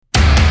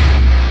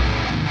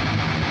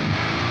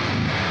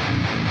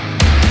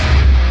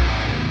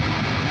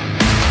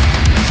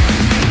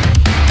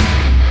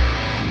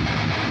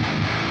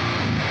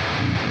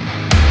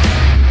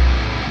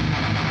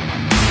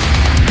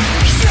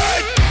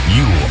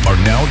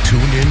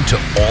tuned in to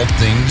All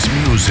Things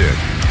Music,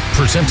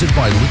 presented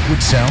by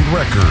Liquid Sound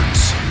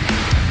Records.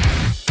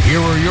 Here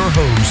are your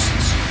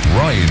hosts,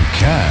 Ryan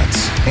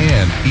Katz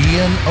and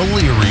Ian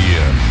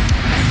Illyrian.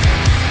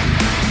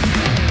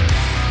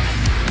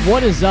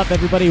 What is up,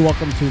 everybody?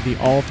 Welcome to the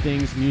All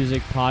Things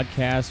Music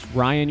podcast.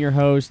 Ryan, your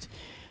host.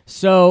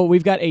 So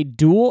we've got a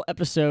dual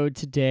episode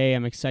today.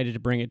 I'm excited to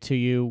bring it to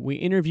you. We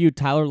interviewed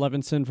Tyler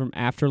Levinson from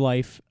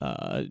Afterlife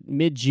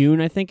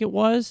mid-June, I think it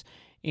was,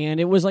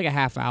 and it was like a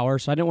half hour,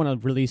 so I didn't want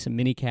to release a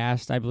mini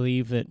cast. I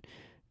believe that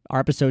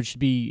our episode should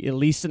be at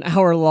least an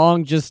hour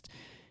long just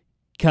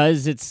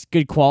because it's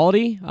good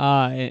quality,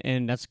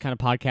 and that's kind of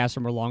podcast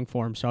from a long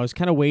form. So I was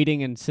kind of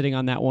waiting and sitting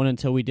on that one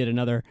until we did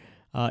another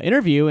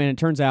interview, and it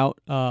turns out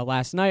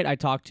last night I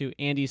talked to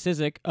Andy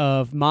Cizik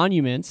of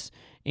Monuments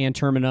and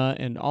Termina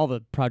and all the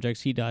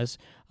projects he does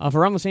for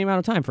around the same amount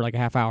of time, for like a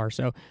half hour.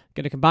 So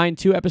going to combine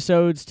two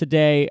episodes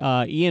today.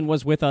 Ian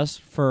was with us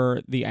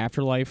for the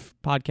Afterlife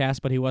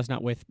podcast, but he was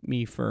not with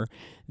me for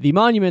the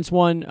Monuments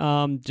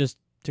one, just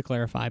to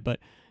clarify.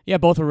 But yeah,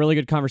 both were really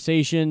good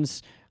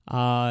conversations.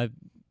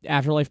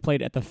 Afterlife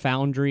played at the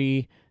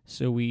Foundry,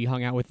 so we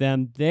hung out with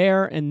them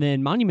there. And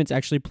then Monuments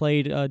actually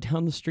played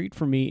down the street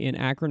from me in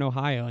Akron,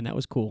 Ohio, and that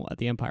was cool at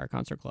the Empire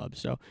Concert Club.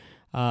 So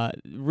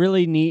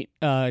really neat,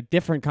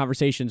 different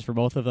conversations for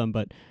both of them,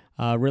 but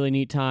really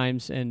neat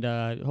times, and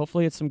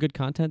hopefully it's some good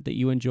content that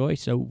you enjoy.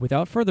 So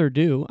without further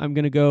ado, I'm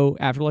going to go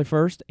Afterlife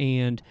first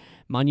and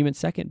Monument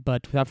second,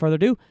 but without further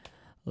ado,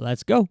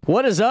 let's go.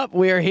 What is up?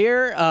 We are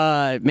here.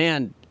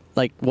 Man,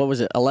 like, what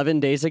was it,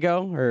 11 days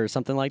ago or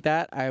something like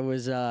that? I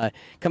was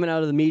coming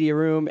out of the media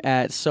room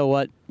at So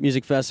What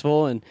Music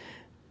Festival, and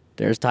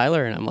there's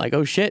Tyler, and I'm like,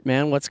 oh shit,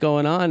 man, what's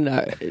going on?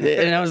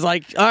 And I was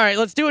like, all right,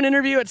 let's do an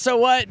interview at So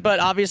What,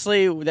 but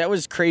obviously that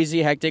was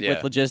crazy hectic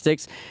with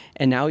logistics,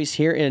 and now he's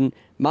here in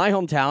my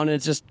hometown, and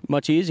it's just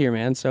much easier,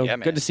 man, so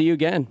good to see you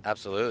again.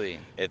 Absolutely.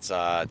 It's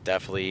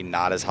definitely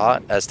not as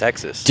hot as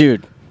Texas.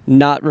 Dude,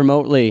 not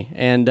remotely,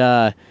 and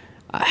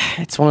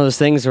it's one of those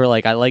things where,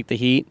 like, I like the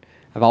heat.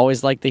 I've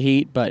always liked the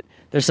heat, but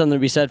there's something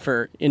to be said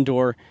for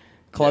indoor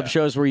club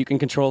shows where you can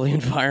control the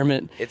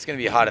environment. It's going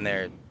to be hot in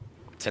there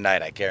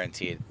tonight, I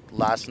guarantee it.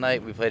 Last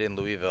night we played in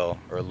Louisville,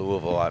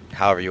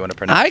 however you want to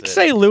pronounce it. I'd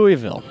say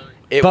Louisville,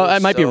 but I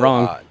might be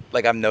wrong. Hot.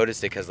 Like, I've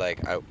noticed it because, like,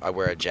 I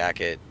wear a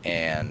jacket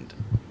and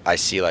I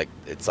see, like,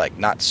 it's like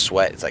not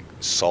sweat, it's like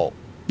salt.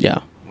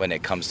 Yeah. When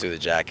it comes through the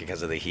jacket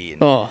because of the heat.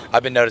 And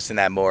I've been noticing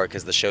that more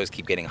because the shows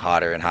keep getting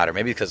hotter and hotter.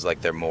 Maybe because,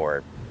 like, they're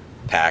more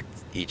packed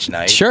each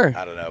night. Sure.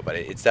 I don't know, but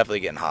it's definitely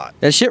getting hot.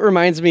 That shit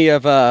reminds me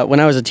of when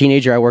I was a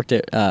teenager. I worked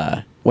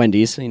at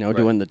Wendy's,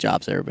 doing the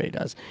jobs everybody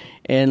does,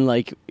 and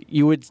like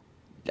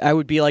I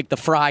would be like the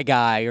fry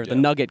guy or the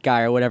nugget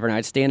guy or whatever, and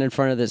I'd stand in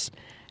front of this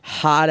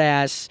hot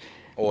ass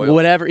oil,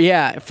 whatever,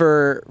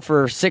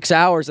 for 6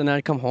 hours, and then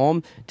I'd come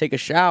home, take a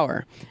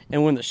shower,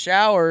 and when the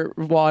shower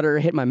water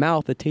hit my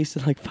mouth, it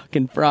tasted like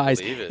fucking fries.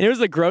 It was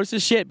the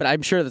grossest shit, but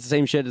I'm sure that's the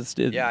same shit as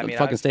the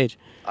fucking stage.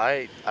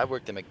 I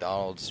worked at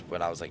McDonald's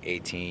when I was like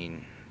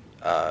 18.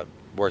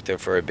 Worked there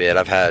for a bit.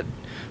 I've had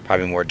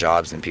probably more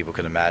jobs than people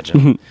could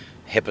imagine.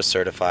 HIPAA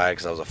certified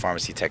because I was a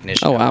pharmacy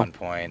technician at one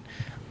point.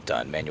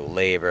 Done manual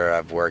labor.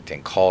 I've worked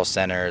in call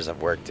centers.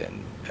 I've worked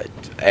in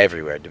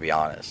everywhere, to be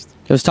honest.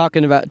 I was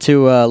talking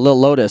to Lil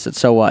Lotus at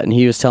So What, and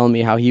he was telling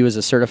me how he was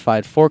a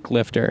certified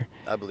forklifter.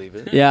 I believe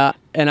it. Yeah,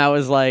 and I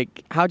was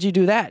like, how'd you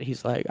do that?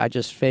 He's like, I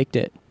just faked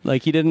it.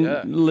 Like, he didn't...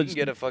 you can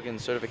get a fucking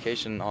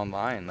certification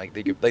online. Like,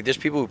 there's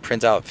people who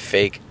print out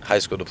fake high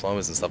school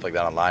diplomas and stuff like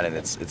that online, and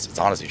it's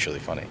honestly truly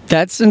funny.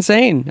 That's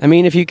insane. I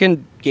mean, if you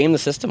can game the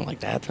system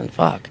like that, then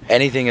fuck.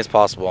 Anything is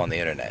possible on the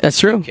internet. That's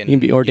true. You can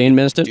be ordained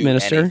minister.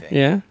 Anything,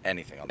 yeah.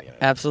 Anything on the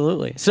internet.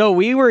 Absolutely. So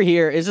we were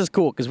here... This is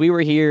cool, because we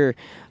were here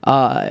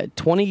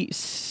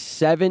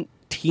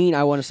 2017,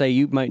 I want to say.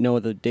 You might know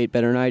the date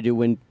better than I do,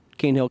 when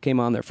Cane Hill came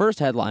on their first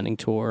headlining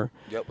tour.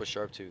 Yep, with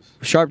Sharp Tooth.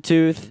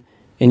 Mm-hmm.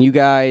 And you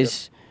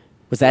guys... Yep.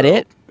 Was that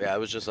it? Yeah, it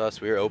was just us.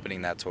 We were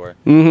opening that tour.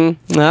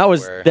 Mm-hmm.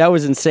 That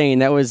was insane.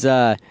 That was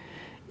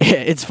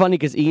it's funny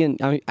because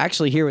I'm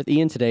actually here with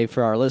Ian today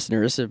for our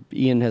listeners.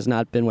 Ian has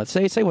not been with.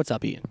 Say what's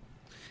up, Ian.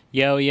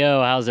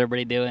 Yo, how's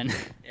everybody doing?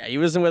 Yeah, he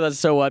wasn't with us,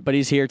 So What, but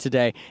he's here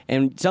today.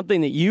 And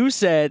something that you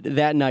said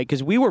that night,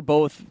 because we were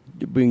both,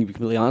 being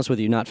completely honest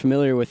with you, not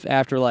familiar with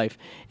Afterlife,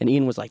 and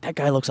Ian was like, that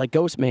guy looks like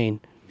Ghostmane.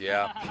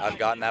 Yeah, I've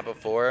gotten that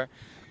before.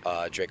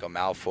 Draco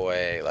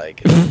Malfoy,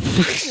 like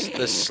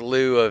the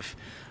slew of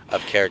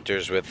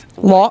characters with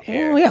long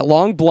hair.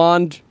 Long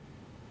blonde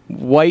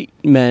white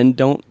men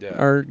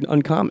are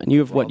uncommon. You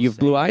have what? You have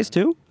blue eyes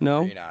too?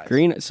 No,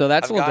 green. So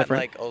that's a little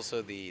different. Like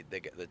also the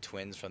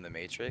twins from the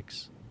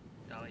Matrix.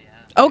 Oh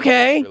yeah.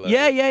 Okay.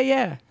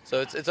 Yeah.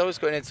 So it's always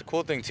good. And it's a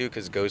cool thing too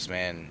because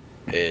Ghostman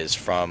is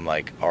from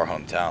like our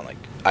hometown. Like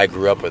I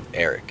grew up with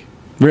Eric.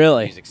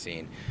 Really. Music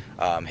scene.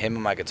 Him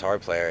and my guitar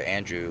player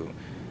Andrew.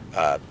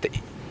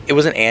 It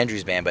wasn't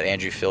Andrew's band, but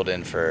Andrew filled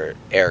in for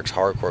Eric's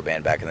hardcore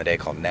band back in the day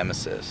called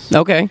Nemesis.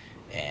 Okay.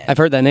 And I've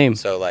heard that name.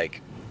 So,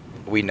 like,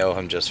 we know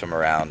him just from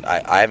around.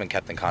 I haven't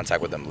kept in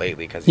contact with him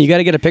lately because you got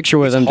to get a picture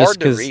with him. He's hard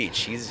to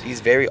reach. He's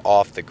very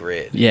off the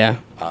grid. Yeah.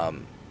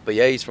 But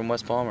yeah, he's from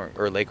West Palm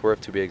or Lake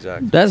Worth to be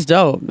exact. That's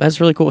dope.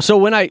 That's really cool. So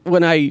when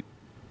I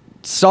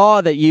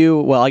saw that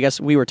I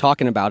guess we were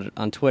talking about it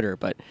on Twitter,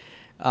 but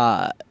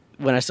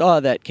when I saw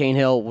that Cane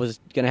Hill was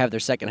going to have their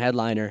second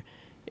headliner,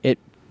 it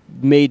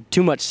made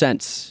too much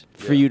sense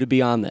for you to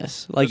be on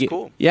this. Like, that's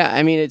cool. Yeah,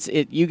 I mean,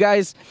 you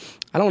guys,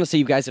 I don't want to say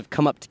you guys have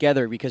come up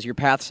together because your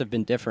paths have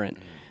been different,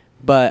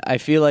 but I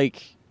feel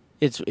like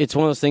it's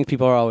one of those things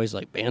people are always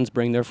like, bands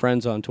bring their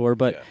friends on tour,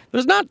 but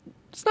it's not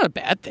a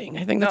bad thing.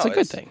 I think that's a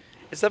good thing.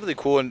 It's definitely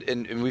cool,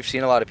 and we've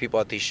seen a lot of people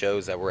at these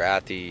shows that were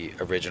at the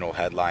original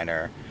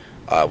headliner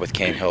with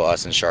Cane Hill,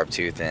 us, and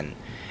Sharptooth, and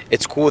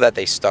it's cool that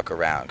they stuck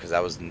around because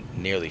that was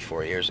nearly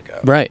 4 years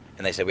ago. Right.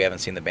 And they said, we haven't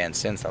seen the band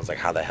since. I was like,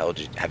 how the hell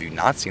have you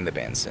not seen the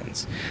band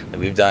since? Like,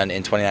 we've done,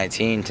 in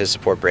 2019, to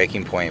support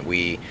Breaking Point,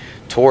 we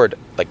toured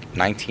like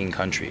 19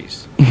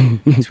 countries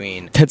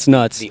between that's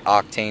nuts. The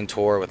Octane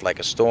tour with Like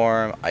a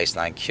Storm, Ice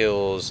Nine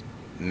Kills,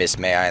 Miss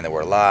May I and the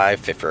We're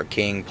Live, Fit for a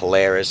King,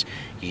 Polaris,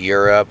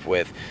 Europe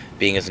with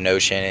Being as an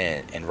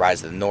Ocean and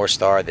Rise of the North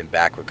Star, then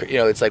back with,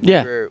 it's like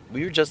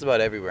we were just about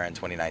everywhere in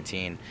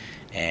 2019,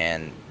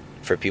 and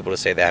for people to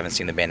say they haven't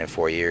seen the band in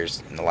 4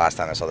 years, and the last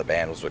time I saw the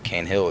band was with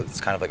Cane Hill,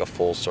 it's kind of like a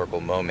full circle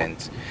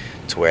moment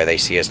to where they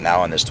see us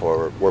now on this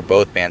tour. We're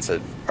both bands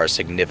that are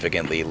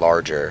significantly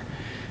larger,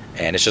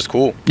 and it's just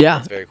cool. Yeah,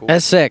 it's very cool.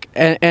 That's sick,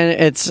 and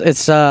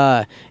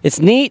it's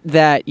neat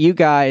that you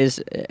guys,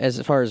 as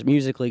far as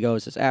musically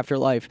goes, as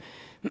Afterlife,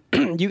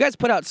 you guys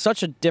put out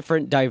such a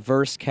different,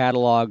 diverse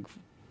catalog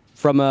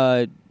from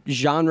a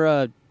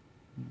genre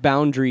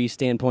boundary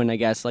standpoint, I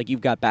guess. Like,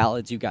 you've got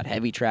ballads, you've got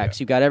heavy tracks,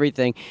 you've got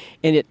everything,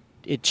 and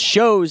it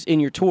shows in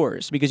your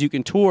tours because you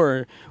can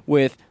tour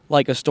with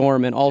Like a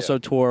Storm and also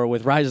tour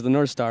with Rise of the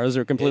North Star. Those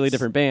are completely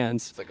different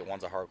bands. It's like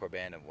one's a hardcore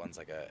band and one's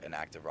like an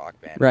active rock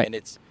band. Right. And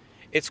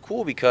it's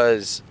cool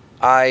because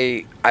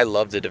I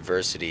love the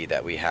diversity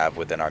that we have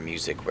within our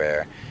music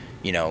where,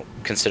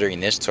 considering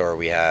this tour,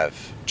 we have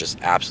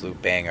just absolute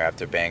banger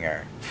after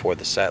banger for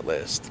the set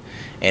list.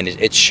 And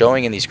it's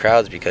showing in these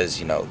crowds because,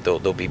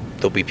 there'll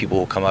be people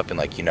who come up and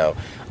like,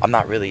 I'm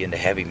not really into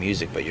heavy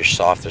music, but your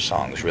softer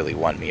songs really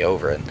won me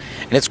over. And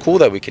it's cool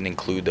that we can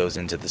include those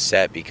into the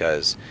set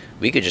because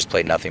we could just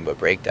play nothing but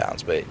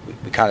breakdowns. But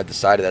we kind of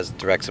decided as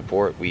direct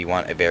support, we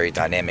want a very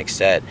dynamic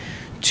set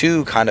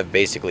to kind of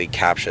basically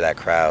capture that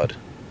crowd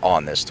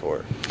on this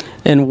tour.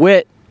 And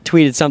Whit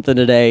tweeted something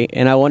today,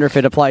 and I wonder if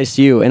it applies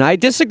to you. And I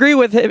disagree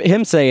with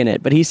him saying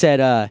it, but he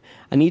said, I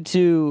need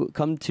to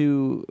come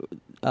to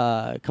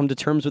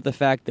terms with the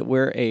fact that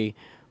we're a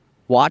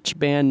watch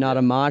band, not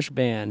a mosh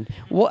band.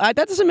 Well, that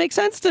doesn't make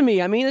sense to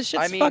me. I mean, it's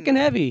just fucking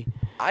heavy.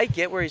 I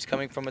get where he's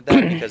coming from with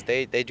that because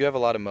they do have a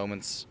lot of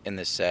moments in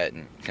this set,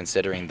 and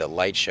considering the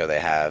light show they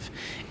have,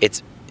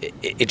 it's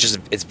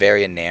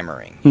very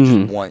enamoring.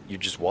 You're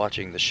just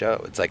watching the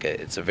show.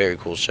 It's a very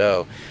cool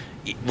show,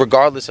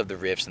 regardless of the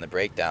riffs and the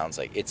breakdowns.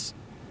 Like, it's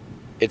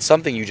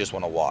something you just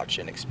want to watch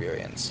and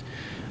experience.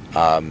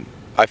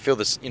 I feel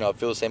this, I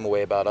feel the same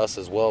way about us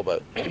as well,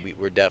 but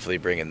we're definitely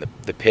bringing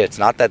the pits.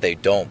 Not that they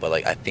don't, but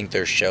like, I think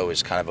their show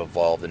is kind of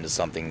evolved into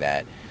something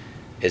that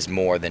is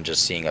more than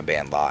just seeing a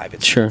band live.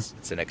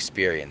 It's an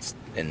experience,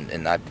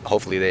 and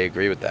hopefully they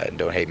agree with that and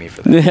don't hate me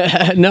for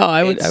that. No,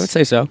 I would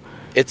say so.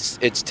 It's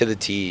to the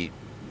T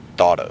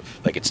thought of.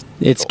 Like,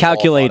 it's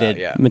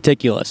calculated,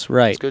 meticulous,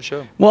 right? It's a good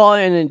show. Well,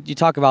 and you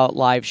talk about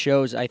live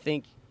shows. I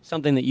think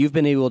something that you've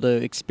been able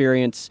to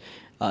experience,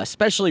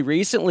 especially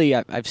recently,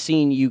 I've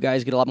seen you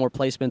guys get a lot more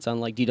placements on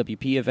like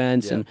DWP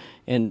events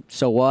and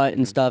So What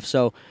and stuff.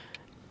 So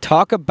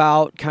talk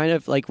about kind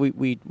of like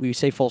we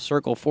say full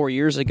circle 4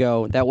 years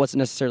ago, that wasn't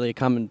necessarily a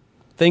common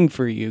thing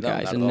for you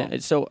guys.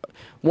 And so,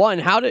 one,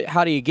 how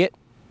do you get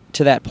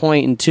to that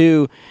point? And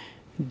two,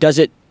 does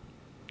it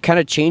kind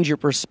of change your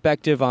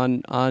perspective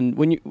on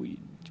when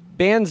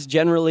bands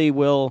generally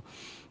will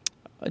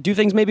do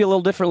things maybe a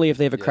little differently if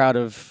they have a crowd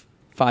of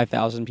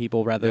 5,000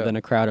 people rather than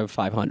a crowd of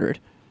 500?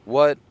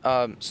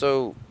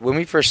 So when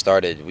we first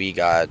started, we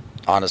got,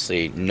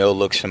 honestly, no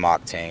looks from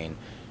Octane,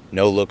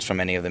 no looks from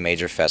any of the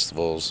major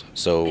festivals.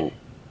 So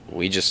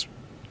we just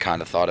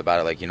kind of thought about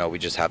it like, we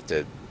just have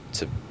to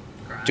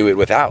do it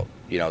without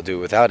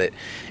it.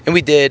 And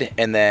we did.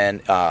 And then,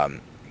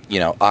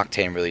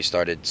 Octane really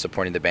started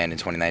supporting the band in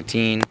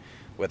 2019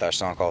 with our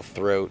song called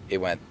Throat. It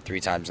went 3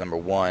 times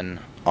 #1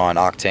 on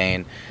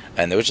Octane.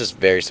 And they was just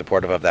very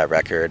supportive of that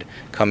record.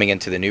 Coming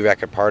into the new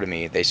record, Part of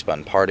Me, they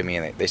spun Part of Me,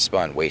 and they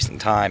spun Wasting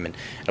Time and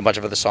a bunch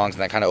of other songs,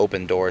 and that kind of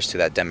opened doors to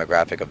that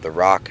demographic of the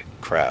rock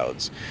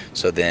crowds.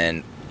 So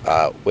then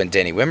when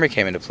Danny Wimmer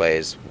came into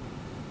plays,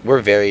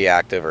 I'm very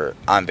active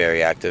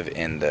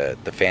in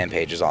the fan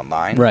pages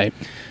online. Right.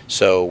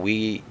 So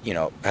we,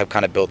 have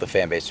kind of built the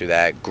fan base through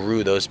that,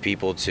 grew those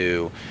people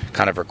to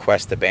kind of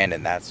request the band,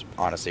 and that's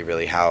honestly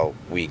really how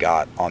we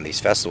got on these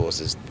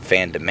festivals is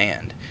fan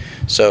demand.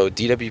 So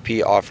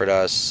DWP offered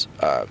us,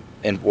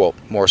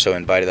 more so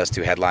invited us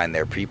to headline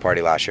their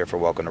pre-party last year for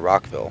Welcome to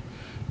Rockville.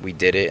 we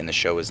did it, and the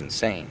show was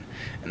insane.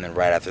 And then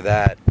right after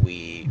that,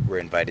 we were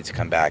invited to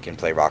come back and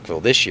play Rockville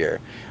this year,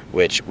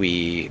 which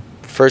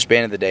first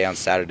band of the day on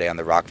Saturday on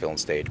the Rockville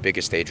stage,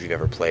 biggest stage we've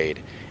ever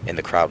played, and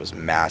the crowd was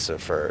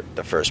massive for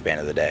the first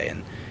band of the day.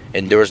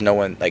 And there was no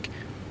one, like,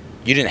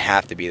 you didn't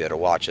have to be there to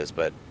watch us,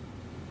 but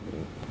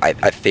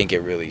I think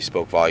it really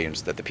spoke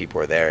volumes that the people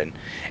were there. And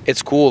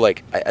it's cool,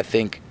 like, I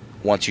think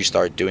once you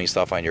start doing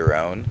stuff on your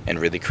own and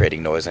really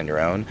creating noise on your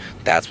own,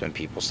 that's when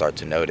people start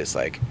to notice.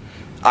 Like,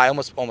 I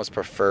almost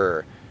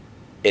prefer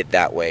it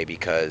that way,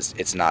 because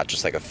it's not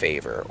just like a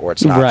favor, or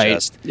it's not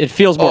just... It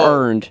feels more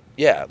earned.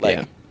 Yeah,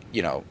 like,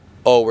 you know,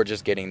 oh, we're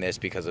just getting this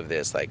because of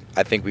this. Like,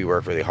 I think we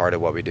work really hard at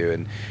what we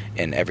do,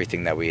 and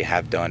everything that we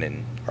have done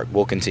and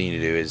will continue to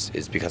do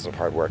is because of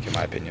hard work, in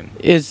my opinion.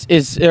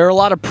 Is there a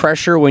lot of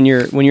pressure when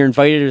you're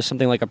invited to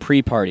something like a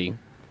pre-party,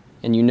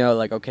 and you know,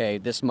 like, okay,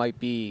 this might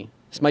be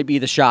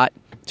the shot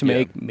to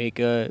make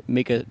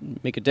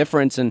a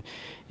difference,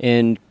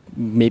 and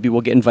maybe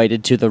we'll get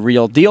invited to the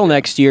real deal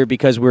next year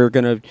because we're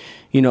gonna,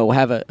 you know,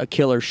 have a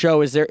killer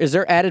show. Is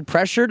there added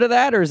pressure to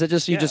that, or is it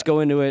just you just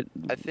go into it?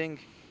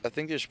 I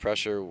think there's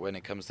pressure when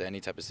it comes to any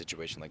type of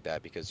situation like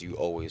that, because you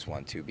always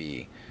want to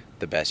be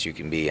the best you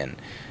can be. And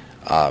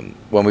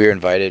when we were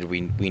invited,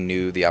 we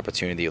knew the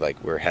opportunity.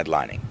 Like, we're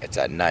headlining. It's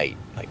at night.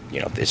 Like, you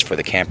know, it's for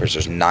the campers.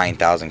 There's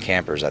 9,000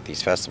 campers at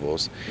these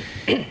festivals,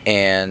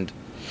 and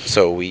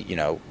so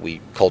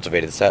we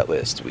cultivated the set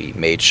list. We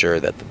made sure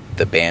that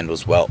the band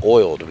was well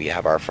oiled. We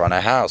have our front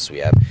of house. We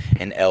have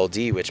an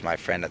LD, which my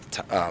friend at the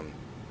time,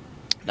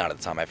 not at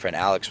the time, my friend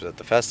Alex was at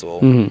the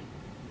festival. Mm-hmm.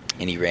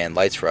 And he ran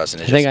lights for us.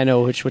 And I think I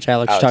know which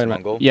Alex you're talking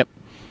Mungle. about. Yep.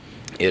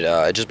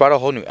 It just brought a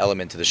whole new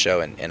element to the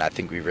show, and I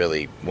think we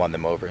really won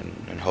them over,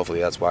 and hopefully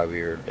that's why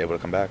we were able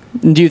to come back.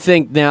 Do you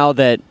think now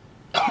that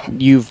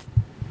you've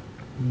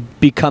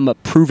become a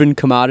proven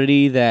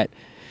commodity that,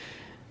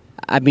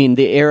 I mean,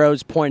 the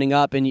arrow's pointing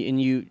up, and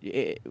you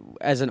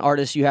as an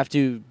artist, you have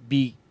to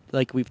be,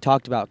 like we've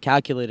talked about,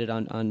 calculated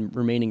on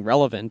remaining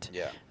relevant?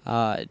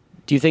 Yeah.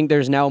 Do you think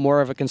there's now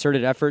more of a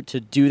concerted effort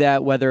to do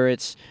that, whether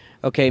it's,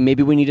 okay,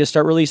 maybe we need to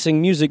start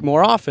releasing music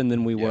more often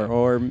than we were,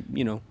 or,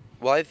 you know?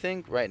 Well, I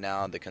think right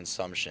now the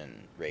consumption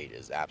rate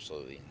is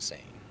absolutely insane.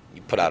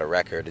 You put out a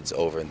record, it's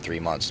over in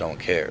 3 months, no one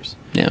cares.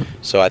 Yeah.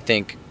 So I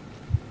think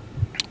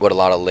what a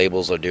lot of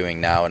labels are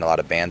doing now and a lot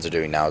of bands are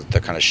doing now is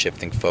they're kind of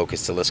shifting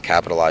focus to let's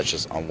capitalize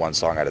just on one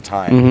song at a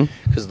time.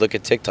 Because look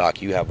at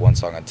TikTok. You have one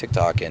song on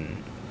TikTok,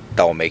 and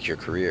that will make your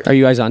career. Are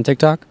you guys on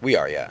TikTok? We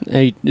are, yeah.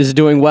 Hey, is it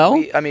doing well?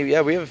 We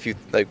have a few,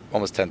 like,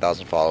 almost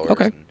 10,000 followers.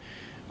 Okay. And,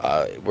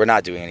 we're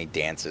not doing any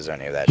dances or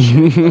any of that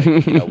shit.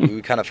 Like, you know,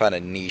 we kind of find a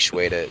niche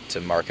way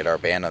to market our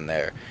band on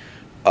there.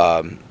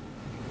 And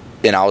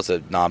I was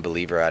a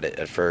non-believer at it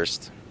at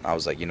first. I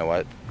was like, you know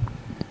what?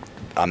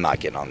 I'm not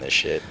getting on this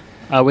shit.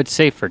 I would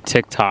say for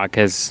TikTok,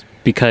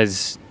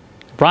 because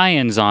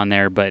Ryan's on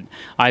there, but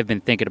I've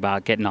been thinking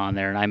about getting on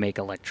there, and I make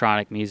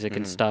electronic music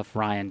and stuff.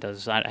 Ryan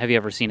does. Have you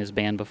ever seen his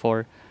band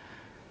before?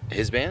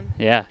 His band?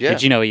 Yeah.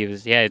 Did you know he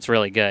was? Yeah, it's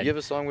really good. You have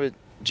a song with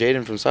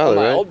Jaden from Siler,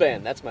 right? My old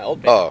band. That's my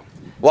old band. Oh.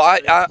 Well,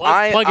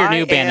 I plug your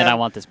new band, and I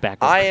want this back.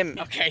 I am.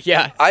 Okay,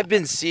 yeah. I've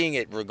been seeing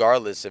it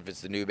regardless if it's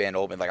the new band,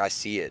 old band. Like, I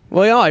see it.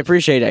 Well, yeah, I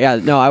appreciate it. Yeah,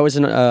 no, I was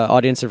an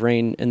Audience of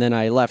Rain, and then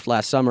I left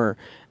last summer,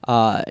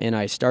 and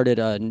I started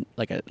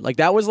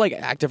that was like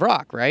active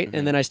rock, right? Mm-hmm.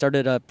 And then I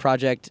started a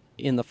project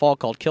in the fall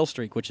called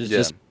Killstreak, which is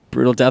just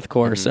brutal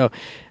deathcore. Mm-hmm. So,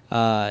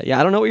 I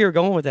don't know where you were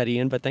going with that,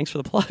 Ian, but thanks for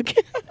the plug.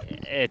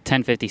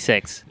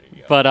 1056.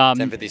 But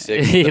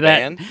 1056, the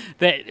band?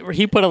 That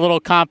he put a little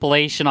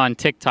compilation on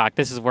TikTok.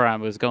 This is where I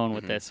was going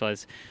with this.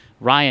 Was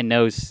Ryan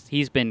knows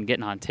he's been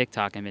getting on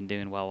TikTok and been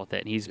doing well with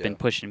it, and he's been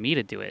pushing me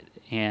to do it.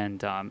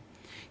 And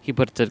he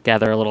put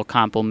together a little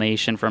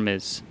compilation from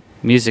his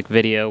music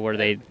video where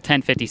they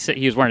 1056.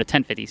 He was wearing a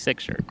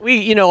 1056 shirt.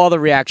 We, all the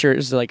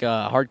reactors like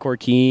Hardcore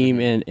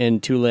Keem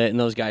and Too Lit and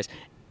those guys.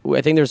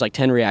 I think there's like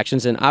 10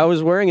 reactions, and I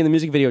was wearing in the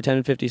music video a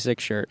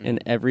 1056 shirt,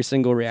 and every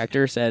single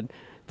reactor said.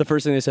 The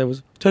first thing they said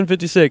was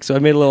 1056, so I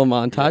made a little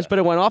montage, but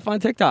it went off on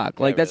TikTok.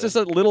 Like, that's just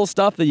a little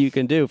stuff that you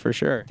can do, for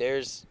sure.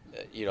 There's,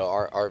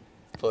 our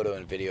photo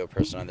and video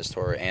person on this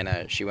tour,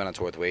 Anna, she went on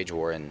tour with Wage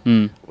War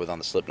and was on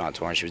the Slipknot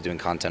tour, and she was doing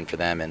content for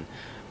them. And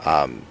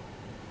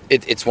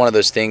it's one of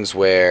those things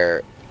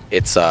where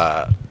it's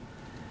one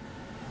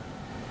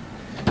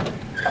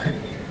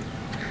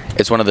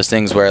of those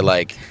things where,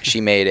 like,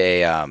 she made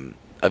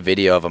a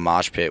video of a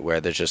mosh pit where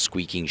there's just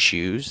squeaking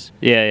shoes.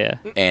 Yeah.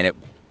 And it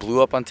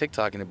blew up on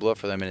TikTok, and it blew up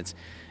for them, and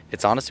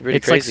it's honestly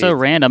pretty crazy. It's like so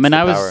random. And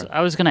I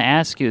was gonna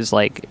ask you, is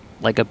like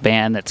a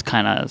band that's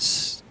kind of,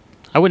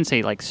 I wouldn't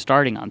say like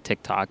starting on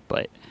TikTok,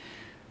 but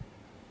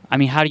I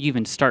mean, how do you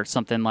even start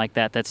something like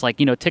that? That's like,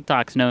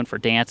 TikTok's known for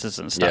dances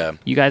and stuff.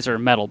 Yeah. You guys are a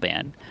metal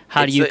band.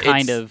 How do you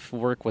kind of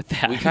work with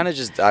that? We kind of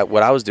just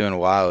what I was doing a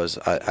while was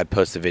I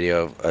posted a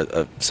video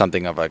of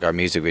something of like our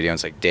music video. And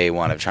it's like day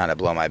one of trying to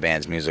blow my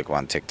band's music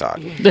on TikTok.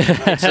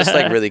 It's just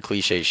like really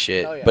cliche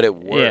shit, but it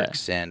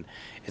works. And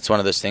it's one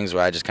of those things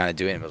where I just kind of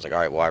do it, and I was like, all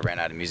right, well, I ran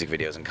out of music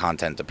videos and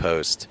content to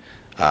post.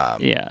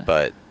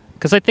 But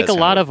because I think a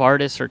lot of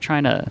artists are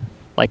trying to,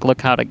 like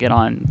look how to get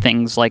on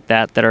things like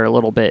that are a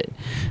little bit,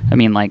 I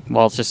mean, like,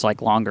 well, it's just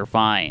like longer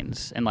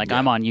finds. And like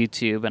I'm on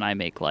YouTube and I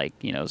make like,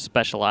 you know,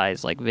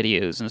 specialized like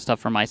videos and stuff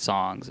for my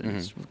songs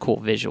and cool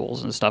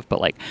visuals and stuff. But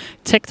like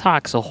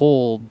TikTok's a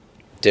whole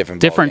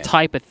different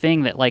type of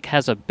thing that like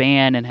has a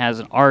band and has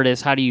an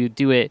artist. How do you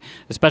do it,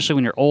 especially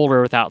when you're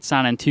older, without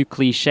sounding too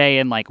cliche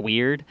and like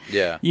weird?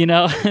 Yeah, you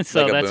know.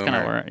 So like that's kind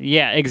of where,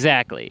 yeah,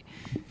 exactly.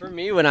 For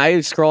me, when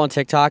I scroll on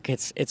TikTok,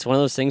 it's one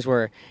of those things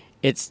where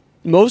it's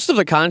most of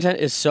the content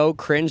is so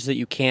cringe that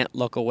you can't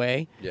look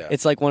away. Yeah.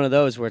 It's like one of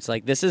those where it's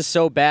like, this is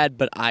so bad,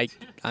 but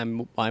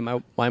I'm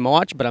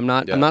watch, but I'm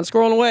not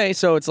scrolling away.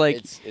 So it's like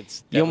it's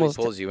definitely almost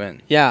pulls you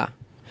in. Yeah.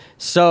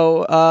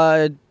 So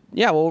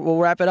yeah, we'll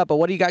wrap it up. But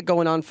what do you got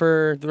going on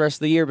for the rest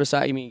of the year?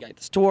 Besides, you got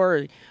this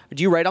tour.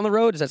 Do you write on the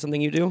road? Is that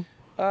something you do?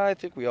 I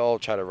think we all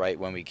try to write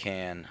when we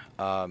can.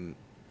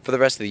 For the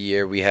rest of the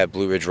year, we have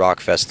Blue Ridge Rock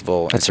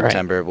Festival in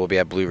September. Right. We'll be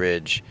at Blue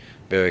Ridge.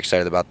 Very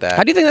excited about that.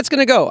 How do you think that's going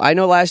to go? I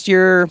know last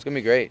year... It's going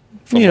to be great.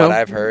 From what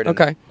I've heard,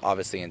 and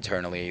obviously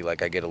internally,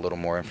 like I get a little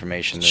more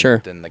information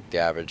than like the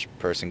average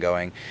person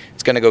going.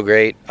 It's going to go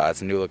great.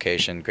 It's a new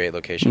location, great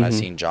location. I've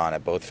seen John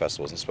at both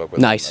festivals and spoke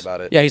with him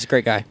about it. Yeah, he's a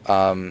great guy.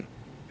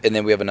 And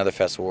then we have another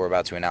festival we're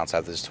about to announce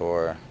after this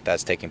tour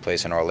that's taking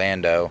place in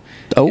Orlando.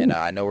 Oh. And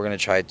I know we're going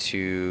to try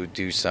to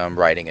do some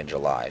writing in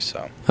July.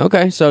 So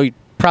okay, so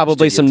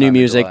probably some new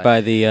music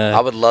by the...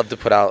 I would love to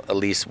put out at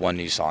least one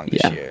new song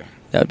this year.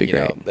 That would be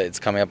great. It's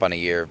coming up on a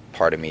year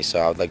part of me, so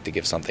I would like to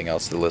give something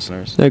else to the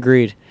listeners.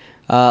 Agreed.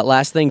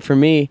 Last thing for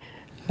me,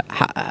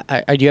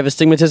 do you have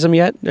astigmatism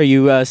yet? Are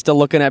you still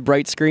looking at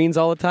bright screens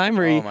all the time?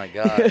 Oh, my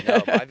God.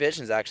 No, my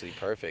vision's actually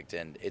perfect,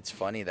 and it's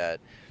funny that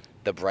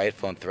the Bright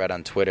Phone thread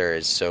on Twitter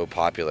is so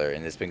popular,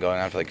 and it's been going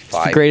on for like 5 years.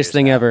 It's the greatest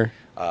thing now. Ever.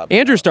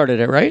 Andrew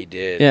started it, right? He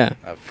did. Yeah.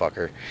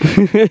 Fucker.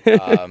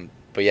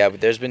 But yeah,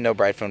 there's been no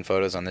Bright Phone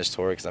photos on this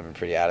tour because I've been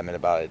pretty adamant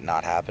about it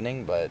not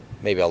happening. But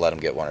maybe I'll let them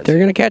get one or two. They're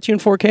gonna catch you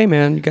in 4K,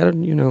 man. You gotta,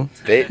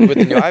 with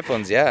the new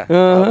iPhones, yeah.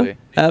 Probably.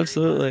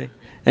 Absolutely.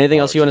 Anything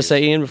else you want to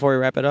say, Ian, before we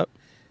wrap it up?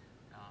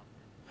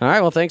 All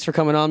right. Well, thanks for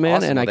coming on,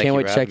 man, and I can't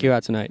wait to check you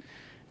out tonight.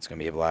 It's gonna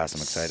be a blast.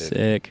 I'm excited.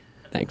 Sick.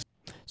 Thanks.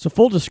 So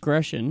full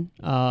discretion,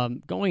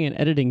 going and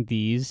editing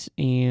these,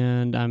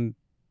 and I'm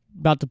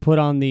about to put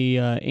on the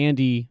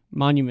Andy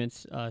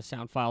Monuments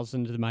sound files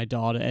into my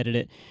DAW to edit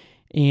it.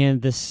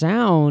 And the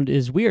sound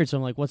is weird, so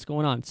I'm like, what's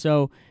going on?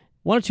 So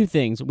one of two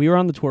things. We were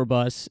on the tour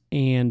bus,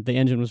 and the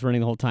engine was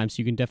running the whole time, so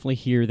you can definitely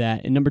hear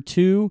that. And number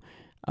two,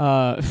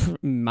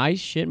 my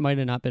shit might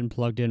have not been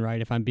plugged in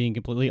right, if I'm being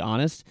completely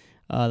honest.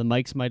 The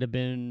mics might have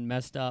been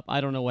messed up. I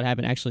don't know what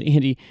happened. Actually,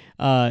 Andy,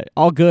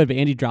 all good, but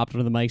Andy dropped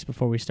one of the mics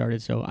before we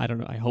started, so I don't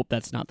know. I hope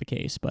that's not the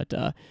case. But,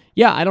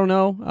 yeah, I don't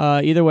know.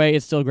 Either way,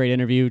 it's still a great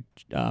interview.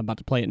 I'm about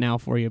to play it now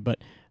for you, but...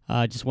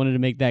 just wanted to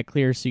make that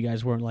clear so you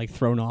guys weren't like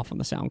thrown off on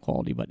the sound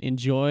quality, but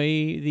enjoy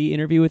the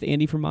interview with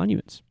Andy from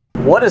Monuments.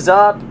 What is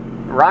up?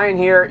 Ryan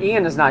here.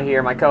 Ian is not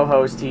here, my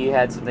co-host. He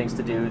had some things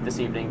to do this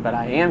evening, but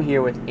I am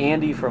here with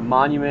Andy from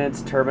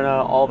Monuments,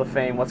 Turbina, all the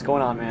fame. What's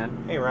going on,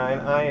 man? Hey, Ryan.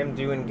 I am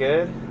doing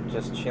good.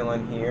 Just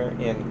chilling here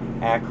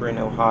in Akron,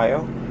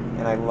 Ohio,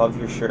 and I love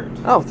your shirt.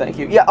 Oh, thank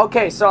you. Yeah,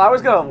 okay, so I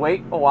was going to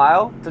wait a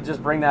while to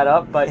just bring that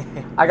up, but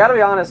I got to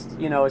be honest,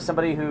 as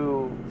somebody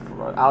who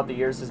out the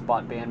years has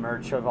bought band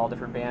merch of all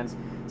different bands,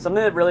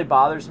 something that really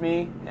bothers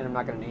me, and I'm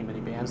not going to name any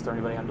bands, throw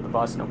anybody under the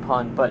bus, no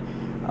pun, but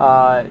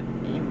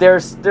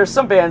there's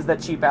some bands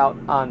that cheap out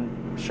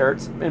on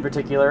shirts, in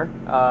particular,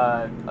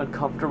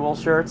 uncomfortable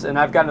shirts, and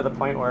I've gotten to the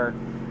point where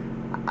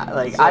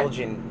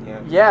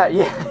yeah,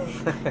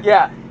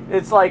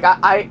 it's like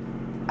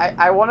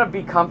I want to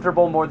be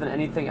comfortable more than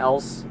anything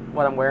else.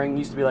 What I'm wearing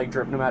used to be like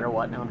drip no matter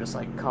what. Now I'm just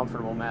like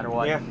comfortable no matter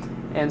what. Yeah.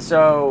 And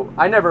so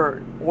I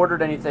never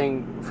ordered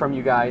anything from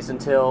you guys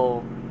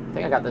until I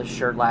think I got this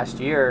shirt last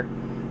year.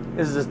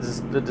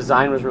 The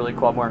design was really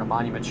cool. I'm wearing a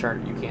Monument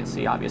shirt. You can't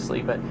see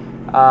obviously, but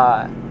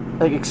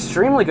like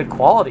extremely good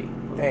quality.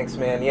 Thanks,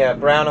 man. Yeah,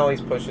 Brown always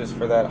pushes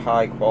for that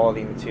high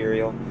quality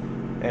material,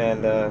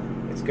 and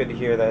it's good to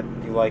hear that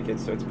you like it,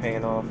 so it's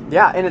paying off.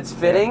 Yeah, and it's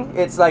fitting.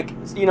 It's like,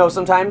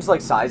 sometimes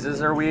like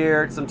sizes are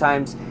weird.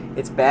 Sometimes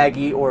it's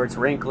baggy or it's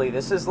wrinkly.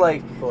 This is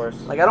like, of course.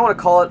 Like I don't want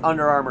to call it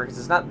Under Armour because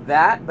it's not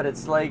that, but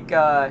it's like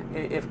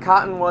if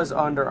cotton was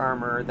Under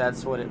Armour,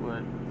 that's what it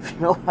would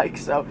feel like.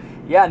 So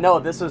yeah, no,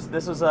 this was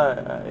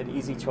an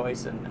easy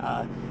choice, and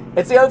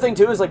it's the other thing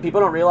too is like people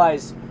don't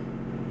realize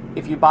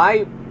if you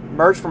buy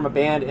merch from a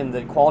band and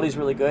the quality's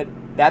really good,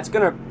 that's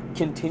gonna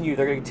continue.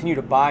 They're gonna continue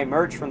to buy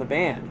merch from the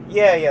band.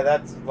 Yeah,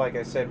 that's like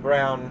I said.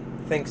 Brown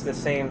thinks the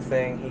same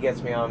thing. He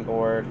gets me on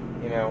board.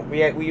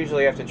 We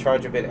usually have to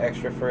charge a bit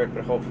extra for it,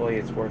 but hopefully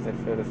it's worth it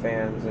for the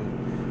fans,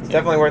 and it's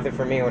definitely worth it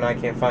for me when I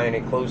can't find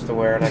any clothes to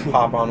wear and I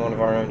pop on one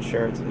of our own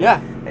shirts. And, yeah.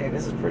 Hey,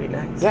 this is pretty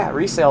nice. Yeah,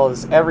 resale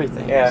is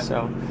everything. Yeah.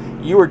 So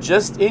you were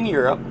just in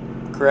Europe,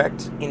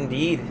 correct?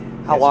 Indeed.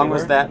 How long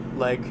was that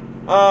leg?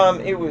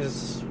 It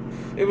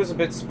was a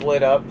bit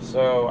split up.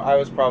 So I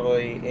was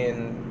probably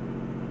in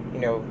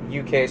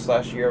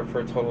UK/Europe for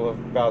a total of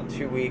about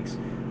 2 weeks,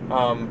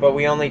 but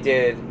we only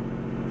did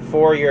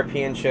 4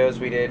 European shows.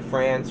 We did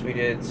France, we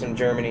did some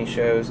Germany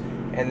shows,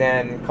 and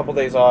then a couple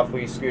days off,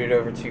 we scooted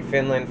over to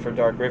Finland for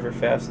Dark River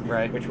Fest,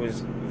 which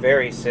was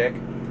very sick.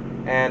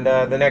 And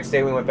the next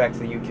day we went back to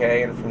the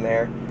UK, and from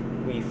there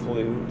we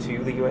flew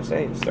to the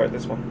USA to start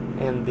this one.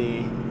 And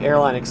the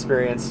airline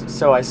experience,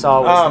 so I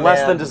saw, was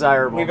less than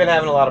desirable. We've been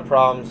having a lot of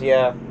problems,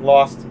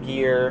 lost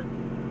gear.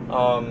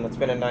 It's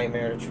been a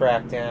nightmare to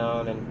track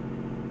down,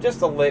 and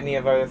just a litany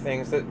of other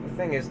things. The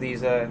thing is,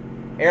 these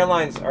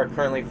airlines are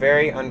currently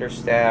very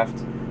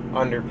understaffed,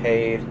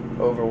 underpaid,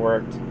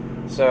 overworked.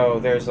 So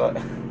there's a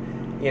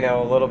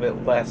little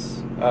bit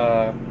less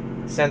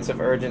sense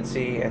of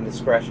urgency and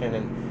discretion,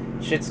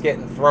 and shit's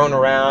getting thrown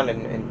around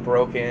and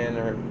broken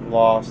or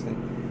lost,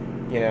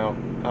 and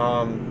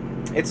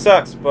it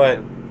sucks.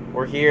 But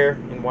we're here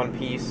in one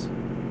piece.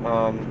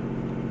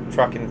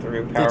 Trucking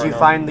through. Did you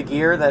find the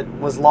gear that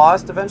was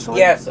lost eventually?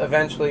 Yes,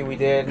 eventually we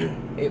did.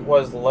 It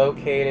was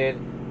located.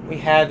 We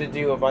had to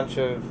do a bunch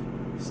of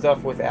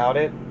stuff without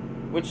it,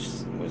 which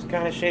was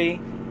kind of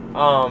shitty.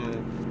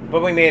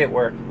 But we made it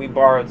work. We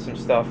borrowed some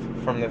stuff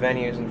from the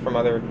venues and from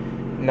other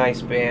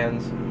nice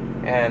bands,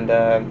 and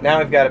now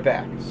we've got it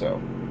back.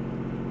 So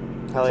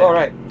it's all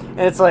right. And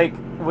it's like,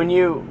 when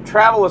you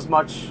travel as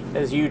much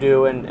as you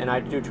do, and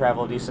I do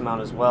travel a decent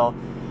amount as well,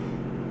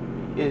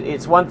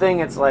 it's one thing.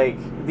 It's like,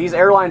 these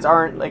airlines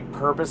aren't like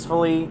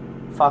purposefully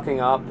fucking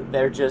up.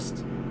 They're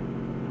just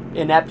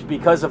inept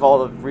because of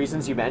all the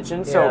reasons you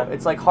mentioned. So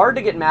it's like hard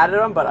to get mad at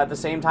them, but at the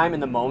same time, in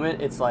the moment,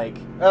 it's like,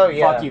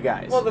 fuck you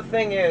guys. Well, the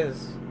thing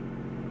is,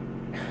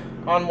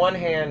 on one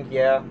hand,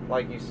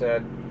 like you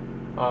said,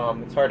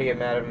 it's hard to get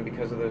mad at them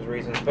because of those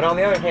reasons. But on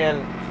the other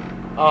hand,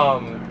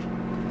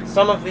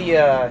 some of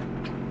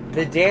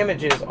the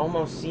damages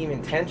almost seem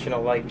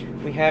intentional. Like,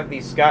 we have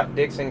these Scott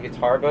Dixon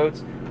guitar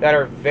boats that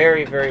are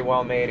very, very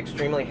well made,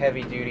 extremely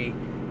heavy duty,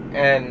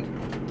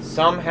 and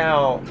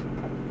somehow,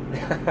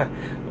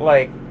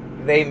 like,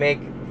 they make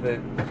the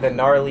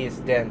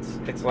gnarliest dents.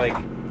 It's like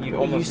you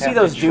almost see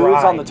those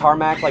dudes on the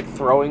tarmac like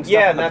throwing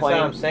stuff. And that's what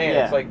I'm saying.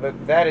 It's like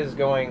that is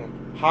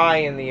going high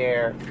in the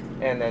air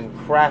and then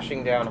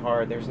crashing down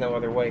hard. There's no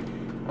other way,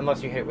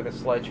 unless you hit it with a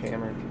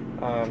sledgehammer.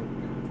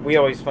 We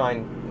always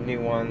find new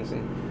ones,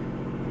 and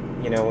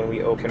when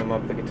we open them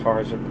up, the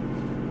guitars are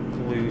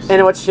loose.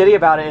 And what's shitty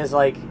about it is,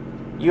 like,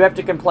 you have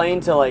to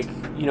complain to, like,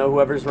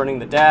 whoever's running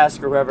the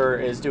desk or whoever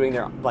is doing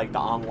their, like, the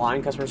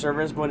online customer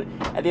service. But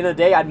at the end of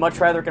the day, I'd much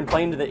rather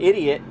complain to the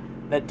idiot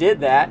that did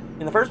that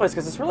in the first place,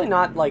 because it's really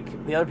not,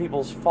 like, the other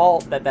people's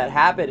fault that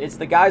happened. It's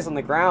the guys on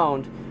the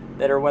ground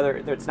that are, whether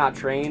it's not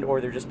trained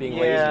or they're just being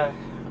lazy. Yeah.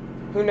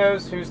 Who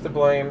knows who's to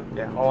blame?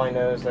 Yeah. All I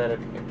know is that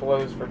it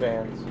blows for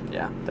bands.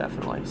 Yeah,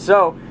 definitely.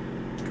 So,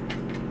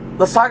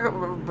 let's talk,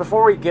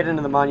 before we get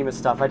into the Monument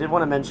stuff, I did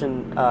want to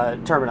mention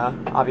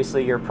Termina,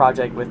 obviously your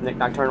project with Nick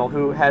Nocturnal,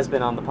 who has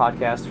been on the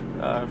podcast,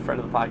 friend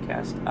of the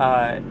podcast.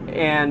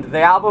 And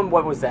the album,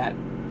 what was that?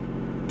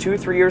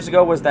 2-3 years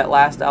ago was that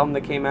last album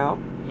that came out?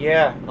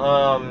 Yeah,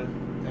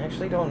 I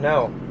actually don't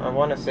know. I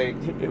want to say,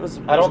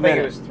 I don't think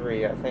it was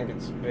 3. I think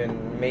it's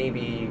been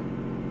maybe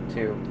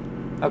 2.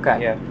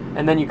 Okay. Yeah.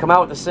 And then you come out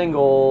with a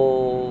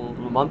single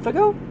a month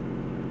ago?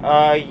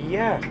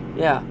 Yeah.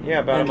 Yeah,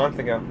 about a month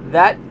ago.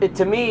 That,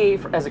 to me,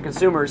 as a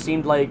consumer,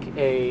 seemed like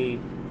a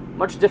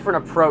much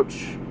different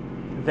approach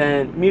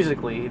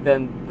musically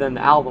than the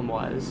album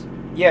was.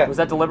 Yeah. Was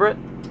that deliberate?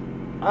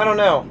 I don't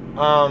know.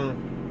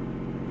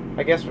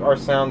 I guess our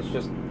sound's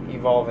just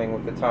evolving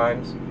with the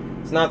times.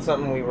 It's not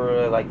something we were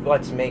really like,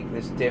 let's make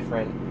this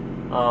different.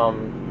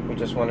 We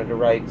just wanted to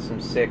write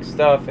some sick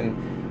stuff, and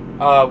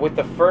with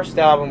the first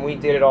album, we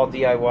did it all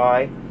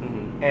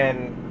DIY,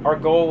 and our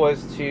goal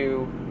was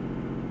to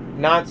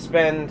not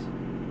spend,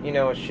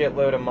 a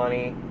shitload of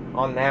money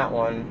on that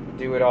one,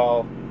 do it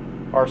all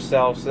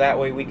ourselves, so that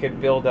way we could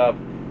build up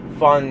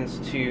funds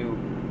to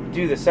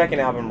do the second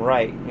album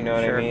right, you know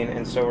what I mean?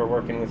 And so we're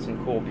working with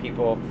some cool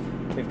people.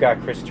 We've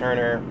got Chris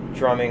Turner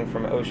drumming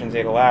from Ocean's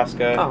 8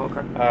 Alaska. Oh,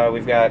 okay.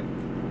 We've got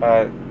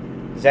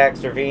Zach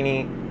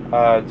Cervini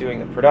doing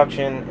the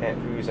production,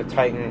 and who's a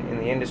titan in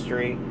the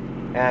industry.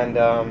 And,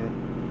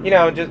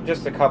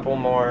 just a couple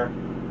more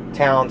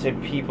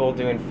talented people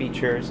doing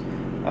features.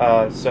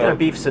 So kind of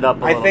beefs it up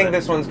a little I think bit.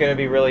 This one's going to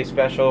be really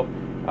special.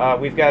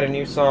 We've got a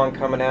new song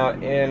coming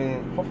out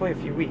in hopefully a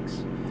few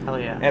weeks. Hell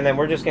yeah. And then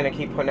we're just going to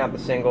keep putting out the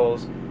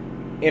singles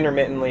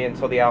intermittently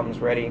until the album's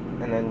ready,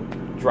 and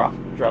then drop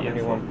a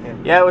new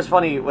one. Yeah, it was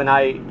funny when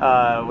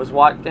I was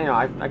watching.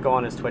 I go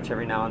on his Twitch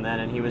every now and then,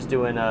 and he was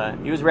doing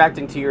he was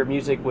reacting to your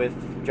music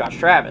with Josh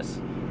Travis,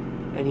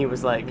 and he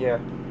was like,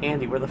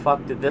 Andy, where the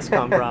fuck did this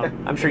come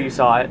from? I'm sure you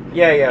saw it.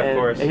 Yeah, of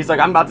course. And he's like,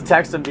 I'm about to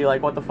text him and be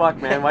like, what the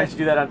fuck, man? Why did you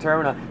do that on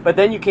Termina? But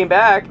then you came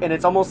back, and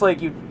it's almost like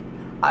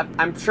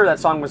I'm sure that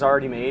song was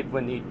already made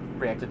when he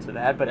reacted to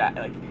that, but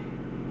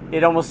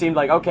it almost seemed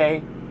like,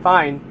 okay,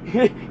 fine.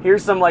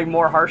 Here's some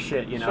more harsh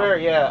shit, Sure,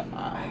 yeah.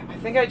 I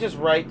think I just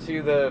write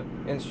to the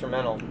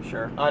instrumental.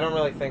 Sure. I don't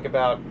really think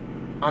about,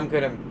 I'm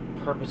going to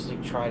purposely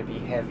try to be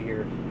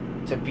heavier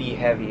to be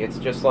heavy. It's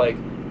just like,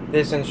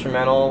 this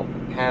instrumental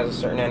has a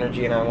certain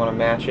energy and I want to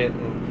match it,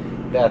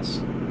 and that's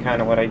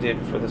kind of what I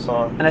did for the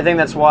song. And I think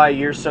that's why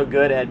you're so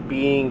good at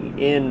being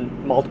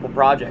in multiple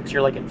projects.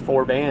 You're like in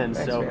 4 bands.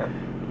 Thanks, so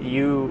man.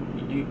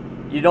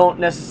 you don't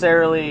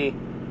necessarily,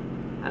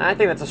 and I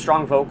think that's a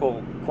strong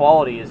vocal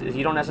quality, is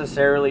you don't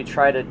necessarily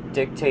try to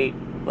dictate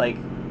like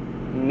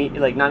me,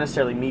 like not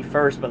necessarily me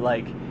first, but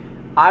like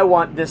I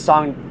want this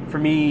song for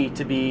me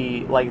to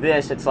be like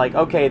this. It's like,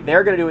 okay,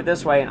 they're going to do it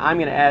this way and I'm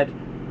going to add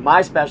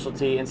my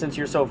specialty, and since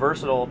you're so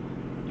versatile,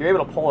 you're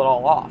able to pull it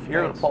all off.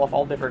 You're able to pull off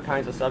all different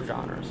kinds of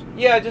subgenres.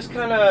 Yeah, just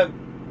kind of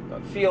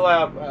feel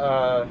out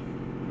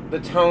the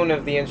tone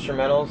of the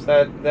instrumentals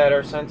that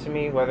are sent to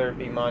me, whether it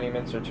be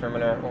Monuments or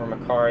Termina or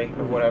Makari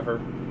or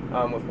whatever,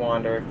 with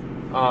Wander.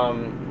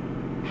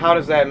 How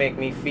does that make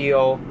me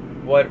feel?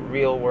 What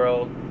real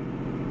world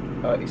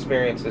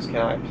experiences can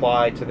I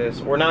apply to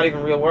this? Or not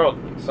even real world.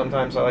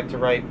 Sometimes I like to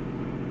write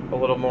a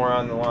little more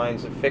on the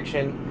lines of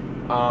fiction.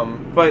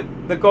 But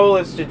the goal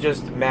is to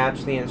just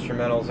match the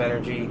instrumental's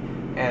energy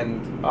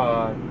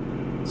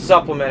and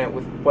supplement it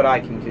with what I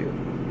can do,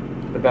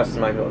 the best of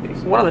my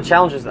abilities. One of the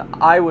challenges that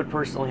I would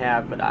personally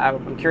have, but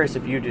I'm curious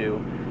if you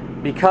do,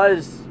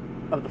 because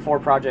of the 4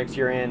 projects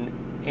you're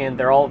in, and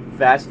they're all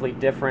vastly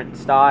different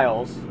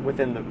styles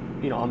within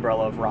the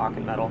umbrella of rock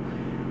and metal.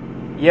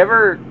 You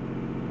ever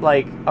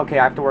like, okay,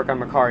 I have to work on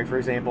Makari, for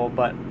example,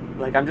 but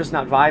like I'm just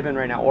not vibing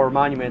right now, or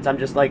Monuments, I'm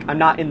just like I'm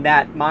not in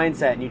that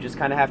mindset, and you just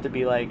kind of have to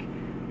be like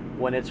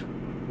when it's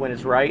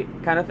right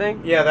kind of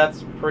thing? Yeah,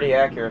 that's pretty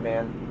accurate,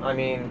 man. I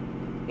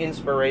mean,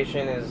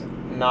 inspiration is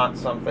not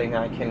something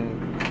I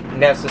can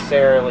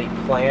necessarily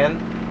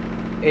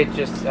plan. It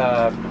just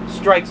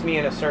strikes me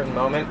in a certain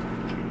moment.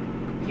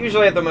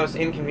 Usually at the most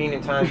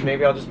inconvenient times.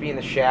 Maybe I'll just be in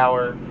the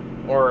shower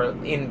or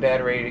in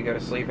bed ready to go to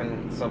sleep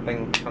and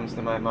something comes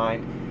to my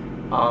mind.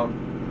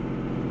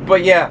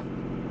 But yeah,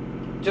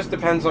 just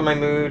depends on my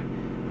mood.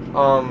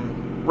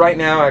 Right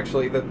now,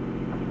 actually, the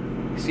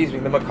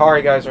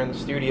Makari guys are in the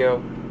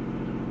studio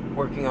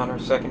working on our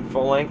second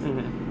full length,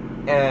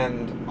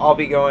 and I'll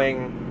be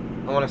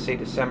going, I want to say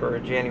December or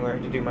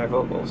January, to do my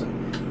vocals.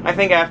 And I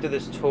think after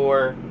this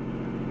tour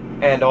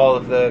and all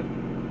of the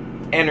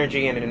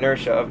energy and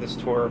inertia of this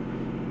tour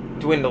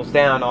dwindles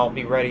down, I'll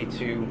be ready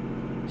to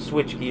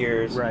switch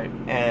gears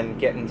and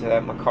get into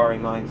that Makari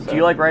mindset. Do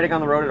you like writing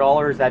on the road at all,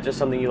 or is that just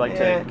something you like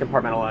to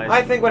compartmentalize?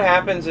 I think what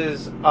happens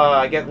is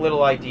I get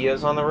little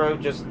ideas on the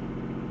road, just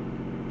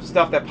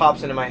stuff that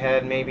pops into my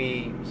head.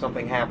 Maybe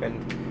something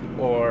happened,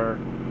 or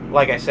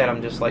like I said,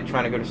 I'm just like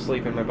trying to go to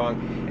sleep in my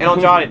bunk, and I'll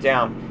jot it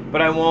down.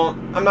 But I'm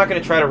not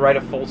going to try to write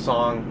a full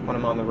song when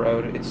I'm on the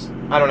road.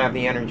 I don't have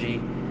the energy,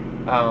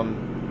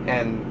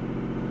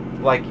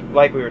 and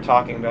like we were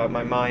talking about,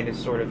 my mind is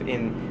sort of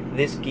in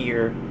this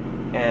gear,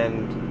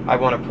 and I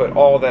want to put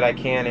all that I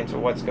can into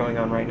what's going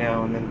on right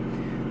now, and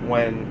then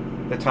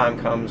when the time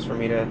comes for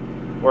me to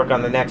work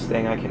on the next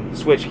thing, I can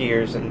switch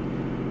gears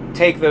and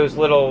take those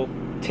little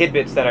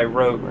tidbits that I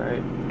wrote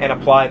and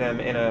apply them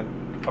in a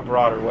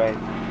broader way.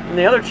 And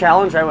the other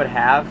challenge I would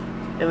have,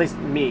 at least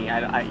me,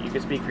 you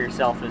can speak for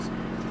yourself, is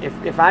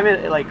if I'm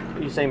in, like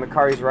you say,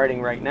 Makari's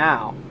writing right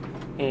now,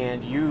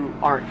 and you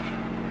aren't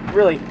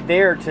really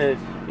there to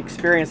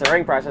experience the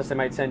writing process, they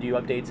might send you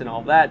updates and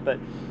all of that, but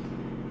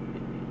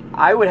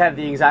I would have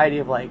the anxiety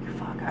of like,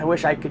 fuck, I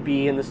wish I could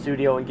be in the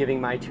studio and giving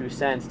my 2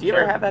 cents. Do you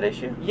ever have that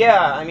issue?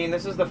 Yeah, I mean,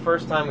 this is the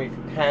first time we've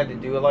had to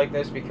do it like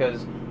this,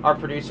 because our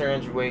producer,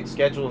 Andrew Wade's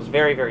schedule is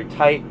very, very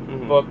tight,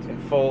 booked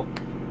and full,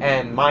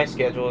 and my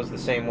schedule is the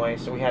same way,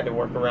 so we had to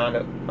work around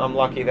it. I'm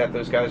lucky that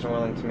those guys are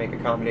willing to make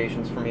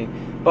accommodations for me.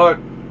 But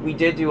we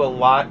did do a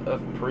lot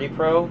of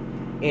pre-pro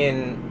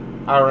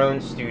in our own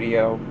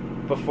studio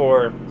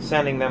before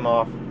sending them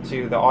off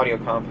to the audio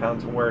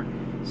compound to work.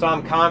 So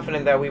I'm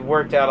confident that we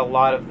worked out a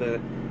lot of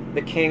the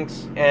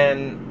kinks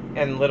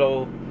and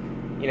little,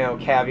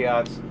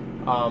 caveats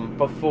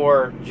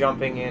before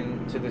jumping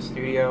into the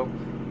studio.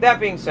 That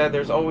being said,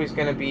 there's always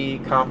going to be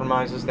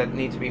compromises that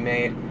need to be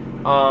made.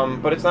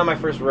 But it's not my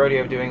first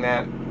rodeo doing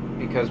that,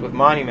 because with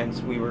Monuments,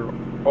 we were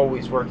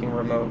always working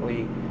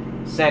remotely,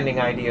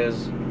 sending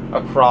ideas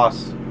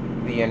across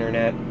the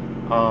internet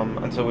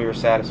until we were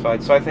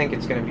satisfied. So I think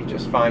it's going to be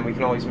just fine. We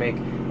can always make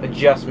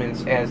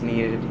adjustments as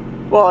needed.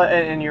 Well,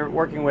 and you're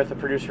working with a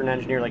producer and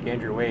engineer like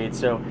Andrew Wade,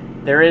 so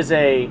there is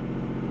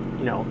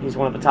he's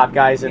one of the top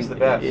guys He's the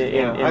best.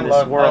 in I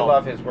this world. I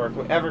love his work.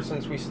 Ever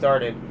since we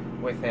started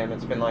with him,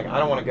 it's been like, I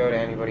don't want to go to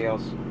anybody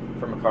else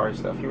for Makari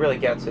stuff. He really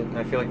gets it, and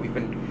I feel like we've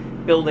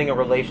been building a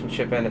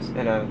relationship and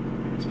a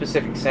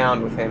specific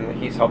sound with him that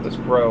he's helped us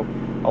grow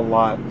a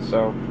lot.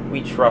 So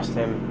we trust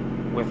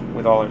him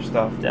with all our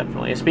stuff.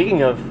 Definitely. And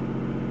speaking of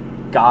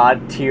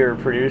God-tier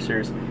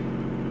producers,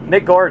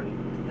 Mick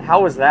Gordon,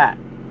 how was that?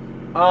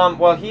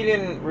 Well, he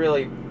didn't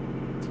really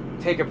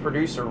take a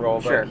producer role,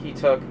 but he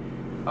took,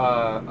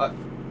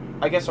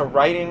 I guess, a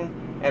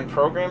writing and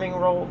programming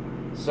role.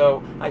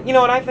 So, I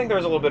think there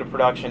was a little bit of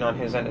production on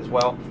his end as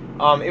well.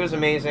 It was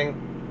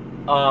amazing.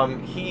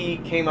 He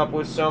came up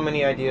with so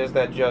many ideas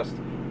that just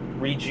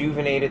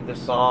rejuvenated the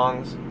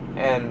songs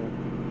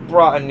and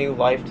brought a new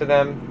life to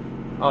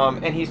them.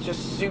 And he's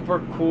just super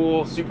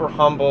cool, super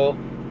humble,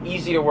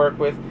 easy to work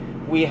with.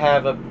 We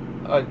have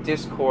a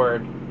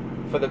Discord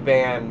for the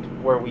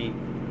band where we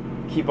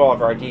keep all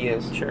of our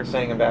ideas,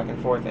 sending them back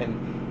and forth,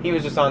 and he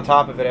was just on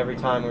top of it every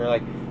time. We were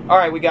like, all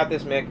right, we got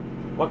this, Mick.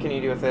 What can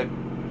you do with it?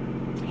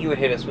 He would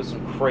hit us with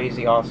some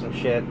crazy awesome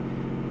shit.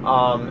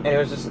 And it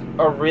was just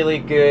a really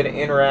good,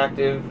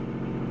 interactive,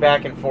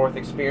 back and forth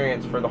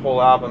experience for the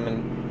whole album,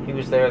 and he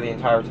was there the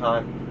entire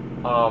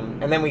time.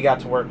 And then we got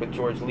to work with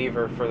George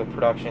Lever for the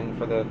production,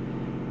 for the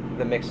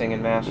mixing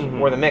and master,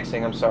 or the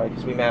mixing, I'm sorry,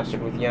 because we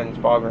mastered with Jens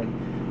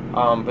Bogren.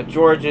 But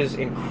George is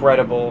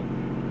incredible.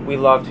 We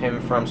loved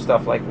him from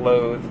stuff like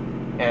Loathe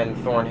and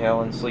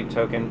Thornhill and Sleep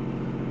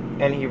Token,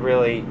 and he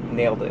really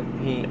nailed it.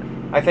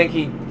 I think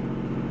he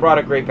brought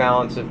a great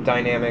balance of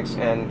dynamics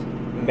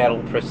and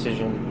metal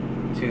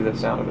precision to the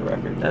sound of the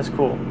record. That's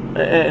cool.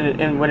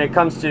 And when it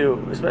comes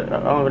to, I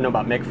don't even know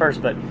about Mick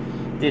first, but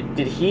did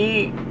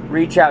he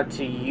reach out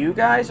to you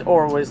guys,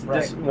 or was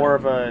this more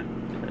of a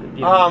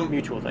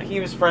mutual thing? He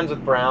was friends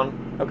with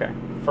Brown. Okay.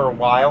 For a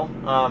while.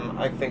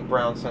 I think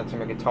Brown sent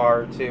him a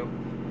guitar or two.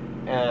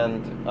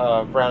 And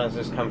Brown has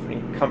this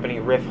company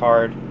Riff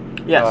Hard.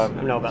 Yes,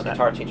 I know about that.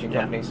 Guitar teaching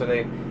company. So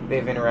they've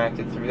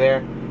interacted through there.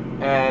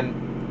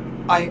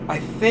 And I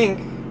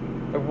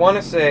want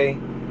to say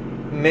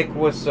Mick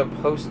was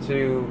supposed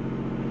to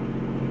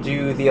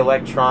do the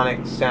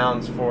electronic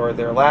sounds for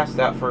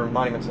for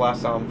Monument's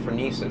last album, for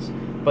Nisus.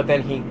 But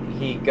then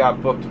he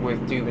got booked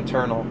with Doom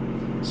Eternal,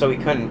 so he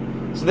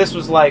couldn't. So this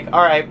was like,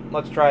 all right,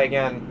 let's try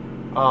again.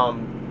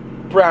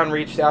 Brown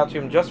reached out to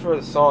him just for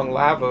the song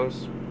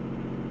Lavos.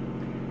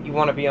 You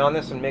want to be on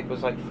this? And Mick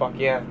was like, fuck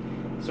yeah.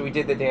 So we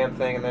did the damn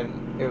thing, and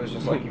then it was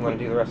just like, you want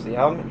to do the rest of the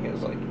album? And he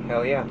was like,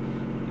 hell yeah.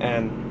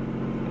 And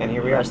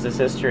here we are. The rest is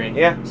history.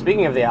 Yeah.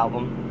 Speaking of the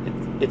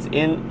album, it's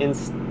in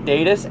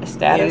status? In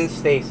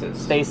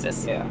stasis.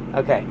 Stasis. Yeah.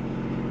 Okay.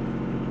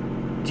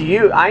 Do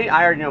you, I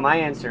already know my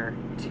answer.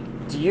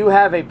 Do you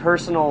have a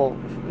personal,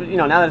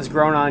 now that it's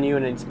grown on you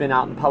and it's been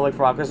out in public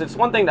for a while, because it's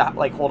one thing to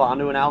like hold on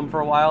to an album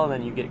for a while and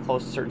then you get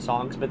close to certain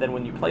songs, but then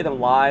when you play them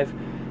live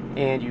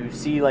and you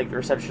see like the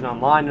reception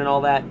online and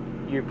all that,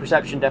 your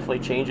perception definitely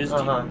changes.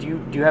 Uh-huh. Do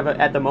you have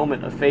at the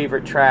moment a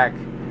favorite track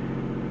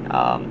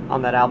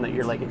on that album that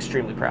you're like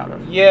extremely proud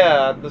of?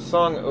 Yeah, the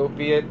song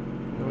Opiate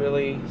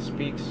really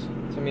speaks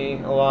to me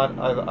a lot.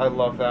 I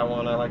love that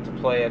one. I like to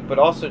play it, but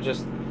also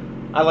just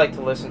I like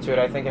to listen to it.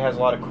 I think it has a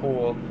lot of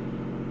cool,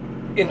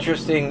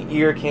 interesting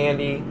ear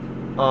candy,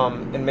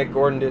 and Mick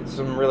Gordon did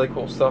some really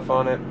cool stuff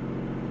on it.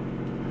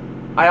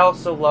 I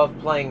also love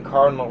playing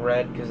Cardinal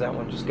Red because that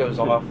one just goes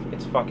off.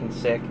 It's fucking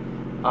sick.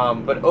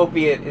 But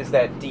Opiate is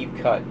that deep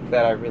cut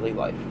that I really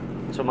like.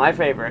 So my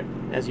favorite,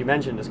 as you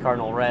mentioned, is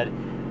Cardinal Red.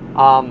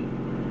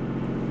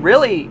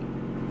 Really,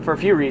 for a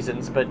few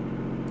reasons, but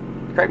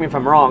correct me if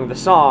I'm wrong, the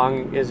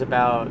song is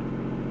about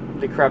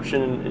the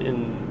corruption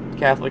in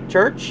Catholic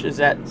Church. Is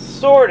that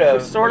sort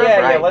of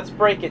right? Yeah, let's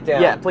break it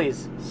down. Yeah,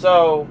 please.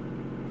 So,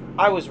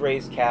 I was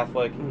raised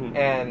Catholic,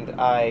 and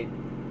I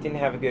didn't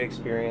have a good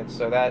experience,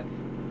 so that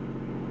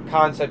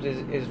concept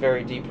is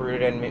very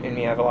deep-rooted in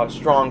me. I have a lot of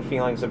strong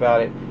feelings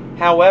about it.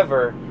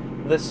 However,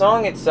 the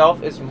song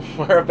itself is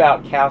more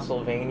about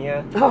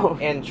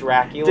Castlevania and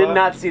Dracula. Did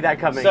not see that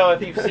coming. So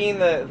if you've seen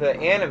the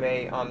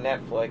anime on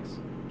Netflix,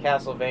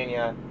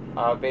 Castlevania,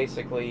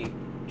 basically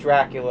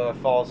Dracula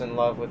falls in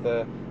love with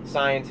a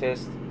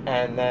scientist,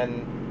 and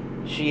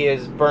then she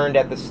is burned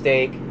at the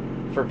stake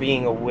for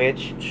being a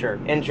witch. Sure.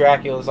 And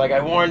Dracula's like,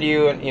 I warned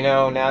you, and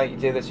now that you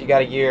did this, you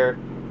got a year,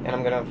 and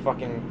I'm gonna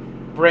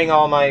fucking bring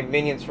all my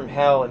minions from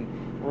hell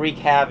and wreak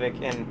havoc.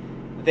 And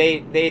they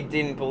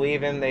didn't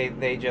believe him.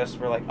 They just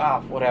were like,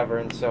 whatever.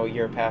 And so a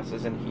year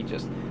passes, and he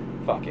just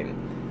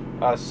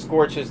fucking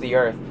scorches the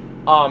earth.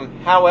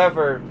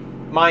 However,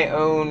 my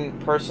own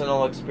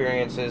personal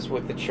experiences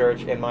with the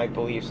church and my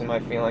beliefs and my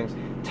feelings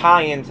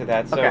tie into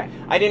that. So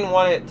I didn't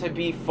want it to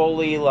be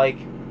fully like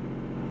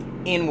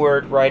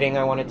inward writing.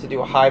 I wanted to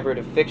do a hybrid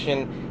of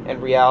fiction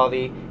and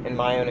reality and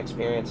my own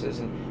experiences.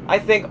 And I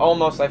think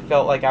almost I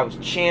felt like I was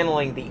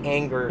channeling the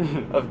anger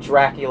of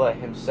Dracula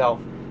himself,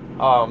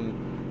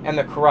 and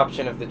the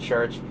corruption of the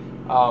church.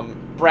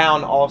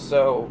 Brown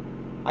also,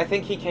 I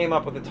think he came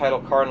up with the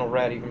title Cardinal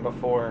Red even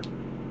before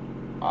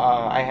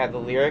I had the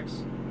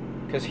lyrics,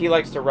 because he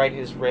likes to write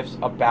his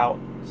riffs about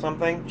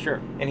something.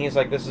 Sure. And he's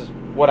like, this is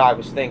what I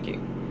was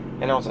thinking.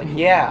 And I was like,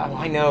 yeah,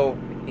 I know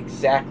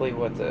exactly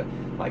what to...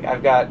 Like,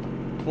 I've got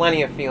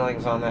plenty of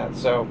feelings on that,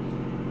 so...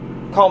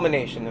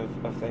 culmination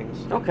of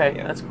things. Okay,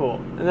 yeah. That's cool.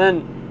 And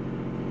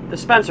then the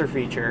Spencer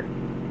feature.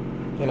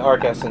 In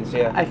Arc Essence,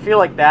 yeah. I feel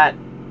like that...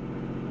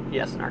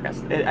 Yes, in Arc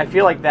Essence. I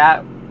feel like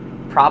that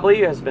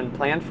probably has been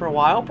planned for a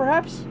while,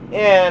 perhaps?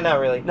 Yeah, not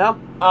really. No?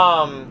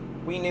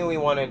 We knew we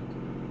wanted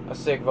a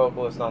sick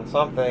vocalist on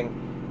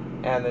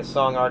something, and this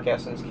song Arc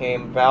Essence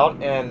came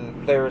about,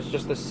 and there was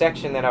just a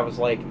section that I was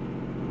like,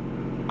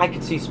 I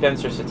could see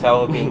Spencer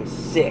Sotelo being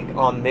sick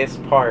on this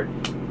part.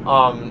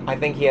 I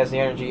think he has the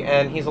energy,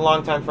 and he's a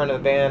longtime friend of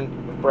the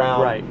band with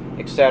Brown, right,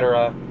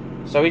 etc.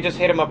 So we just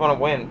hit him up on a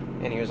whim,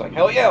 and he was like,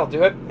 hell yeah, I'll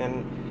do it.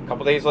 And a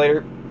couple days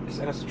later, he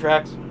sent us the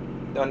tracks.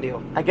 Done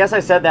deal. I guess I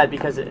said that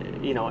because,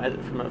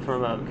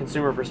 from a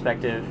consumer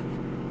perspective,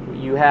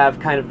 you have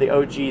kind of the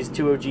OGs,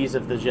 2 OGs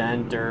of the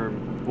gent, or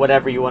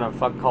whatever you want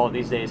to call it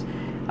these days.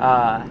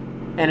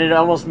 And it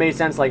almost made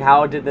sense, like,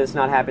 how did this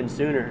not happen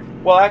sooner?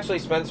 Well, actually,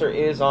 Spencer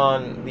is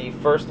on the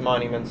first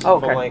Monuments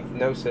full-length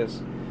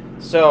Gnosis.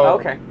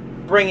 So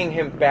bringing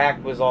him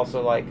back was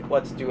also like,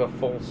 let's do a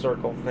full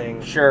circle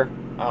thing. Sure.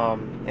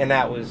 And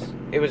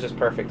it was just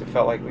perfect. It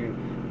felt like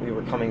we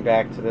were coming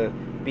back to the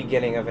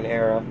beginning of an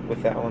era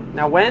with that one.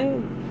 Now,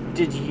 when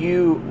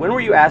were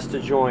you asked to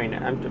join?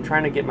 I'm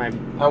trying to get my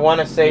I want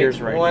to say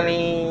years right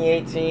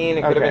 2018.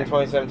 It could have been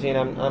 2017.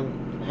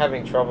 I'm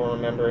having trouble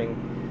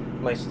remembering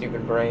my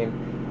stupid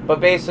brain. But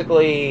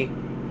basically,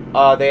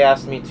 they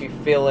asked me to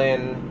fill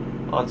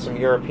in on some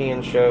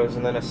European shows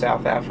and then a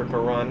South Africa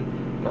run.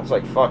 And I was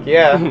like, fuck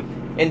yeah.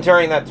 And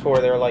during that tour,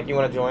 they were like, you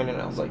want to join?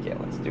 And I was like, yeah,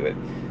 let's do it.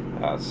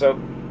 So,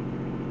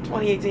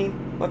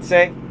 2018, let's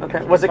say.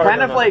 Okay. Was it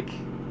kind of like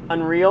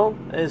unreal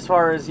as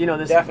far as,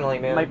 this definitely,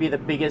 man. Might be the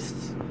biggest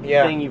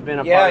thing you've been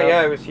a part of?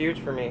 Yeah, it was huge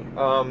for me.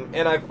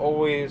 And I've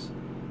always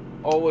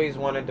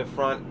wanted to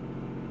front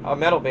a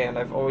metal band.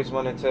 I've always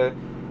wanted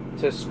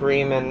to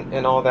scream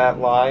and all that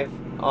live.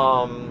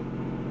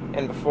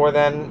 And before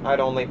then,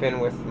 I'd only been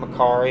with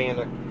Makari and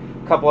a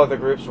couple other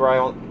groups where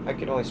I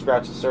could only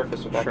scratch the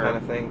surface with that kind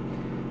of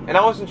thing. And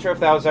I wasn't sure if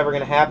that was ever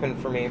going to happen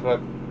for me, but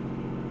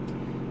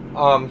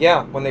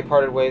when they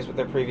parted ways with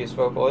their previous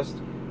vocalist,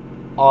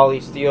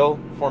 Ollie Steele,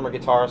 former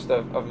guitarist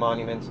of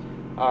Monuments,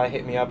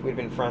 hit me up. We'd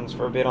been friends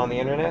for a bit on the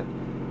internet,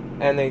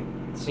 and they'd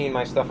seen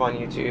my stuff on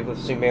YouTube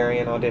with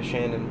Sumerian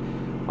Audition,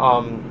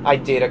 and I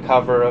did a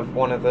cover of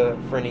one of the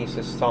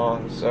Phronesis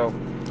songs, so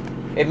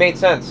it made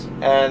sense,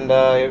 and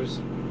it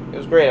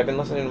was great. I've been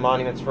listening to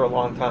Monuments for a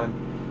long time,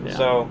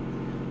 so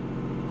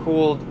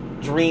cool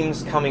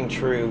dreams coming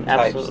true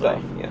type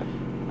stuff. Yeah.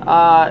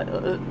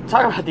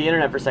 Talk about the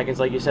internet for a second.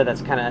 Like you said,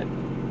 that's kind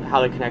of how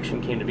the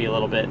connection came to be a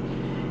little bit.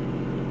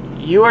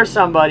 You are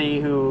somebody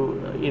who,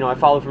 I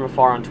follow from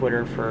afar on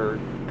Twitter for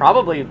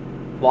probably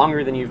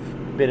longer than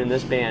you've been in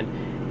this band.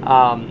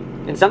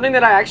 And something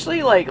that I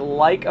actually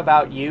like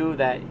about you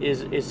that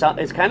is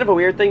kind of a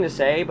weird thing to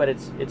say, but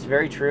it's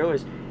very true,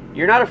 is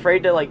you're not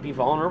afraid to be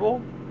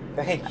vulnerable.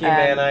 Thank you,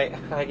 man.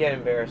 I get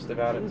embarrassed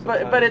about it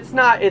sometimes. But it's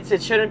not.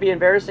 It shouldn't be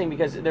embarrassing,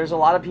 because there's a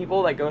lot of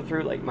people that go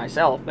through, like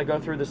myself, that go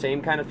through the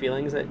same kind of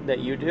feelings that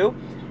you do,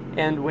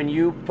 and when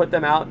you put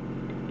them out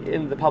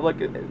in the public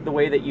the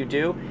way that you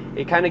do,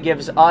 it kind of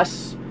gives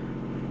us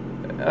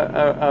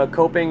a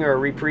coping or a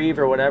reprieve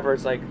or whatever.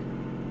 It's like,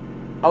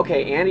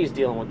 okay, Andy's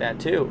dealing with that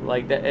too,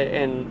 like that,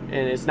 and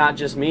it's not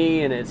just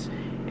me, and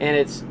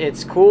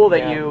it's cool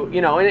that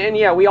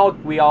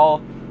we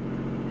all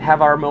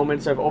have our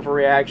moments of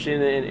overreaction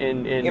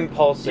and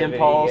impulse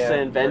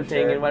and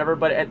venting and whatever.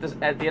 But at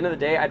the end of the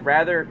day, I'd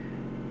rather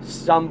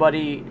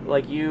somebody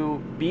like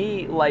you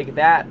be like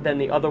that than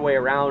the other way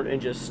around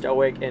and just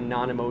stoic and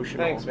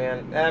non-emotional. Thanks,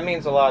 man. That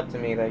means a lot to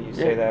me that you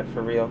say that,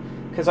 for real.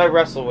 Because I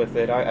wrestle with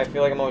it. I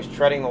feel like I'm always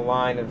treading the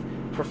line of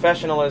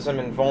professionalism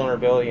and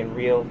vulnerability and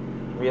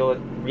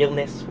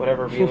realness,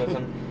 whatever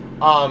realism.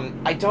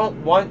 I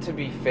don't want to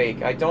be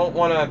fake. I don't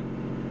want to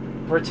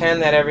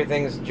pretend that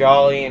everything's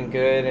jolly and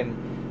good, and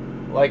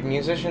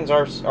musicians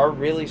are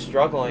really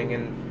struggling,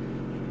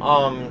 and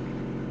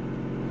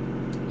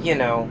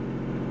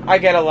I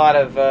get a lot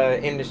of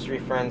industry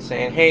friends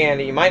saying, hey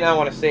Andy, you might not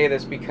want to say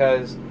this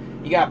because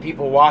you got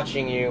people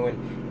watching you,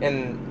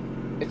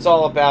 and it's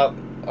all about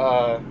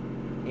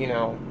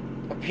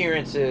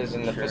appearances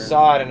and the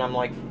facade, and I'm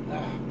like,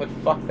 but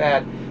fuck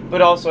that.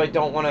 But also I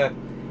don't want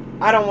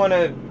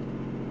to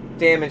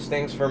damage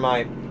things for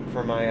my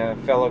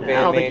fellow bandmates.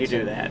 I don't think you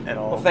do that at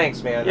all. Well,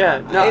 thanks, man. Yeah,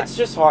 no, it's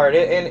just hard,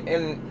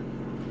 and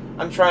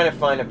I'm trying to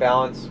find a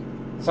balance.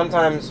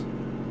 Sometimes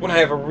when I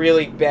have a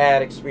really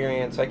bad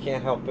experience, I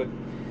can't help but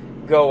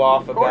go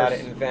off about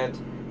it and vent,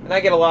 and I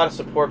get a lot of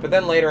support. But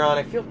then later on,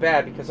 I feel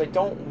bad because I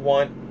don't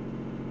want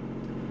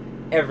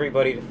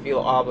everybody to feel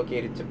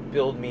obligated to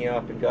build me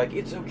up and be like,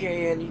 "It's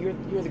okay, and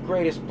you're the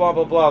greatest," blah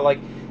blah blah. Like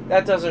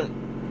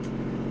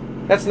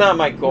that's not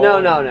my goal.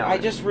 No. I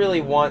just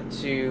really want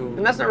to,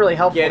 and that's not really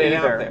helpful get it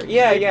either. out there.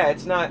 Yeah,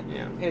 it's not.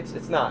 Yeah.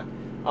 It's not.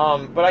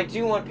 But I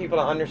do want people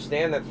to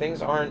understand that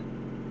things aren't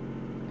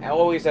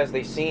always as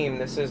they seem.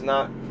 This is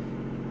not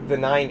the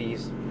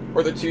 90s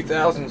or the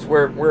 2000s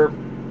where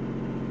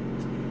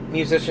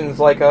musicians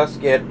like us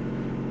get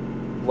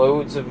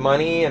loads of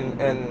money and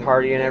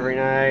partying every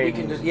night. We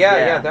can just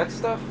that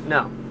stuff.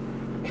 No,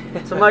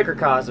 it's a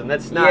microcosm.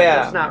 That's not.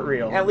 That's not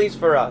real. At least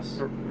for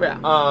us. Yeah.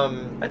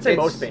 I'd say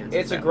most bands.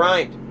 It's a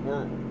grind.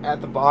 We're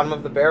at the bottom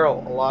of the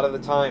barrel a lot of the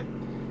time,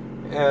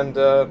 and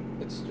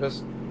it's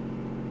just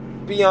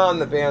beyond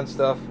the band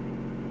stuff.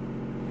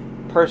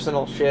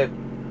 Personal shit.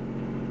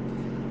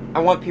 I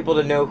want people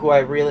to know who I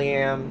really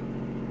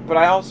am, but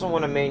I also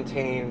want to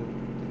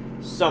maintain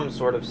some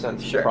sort of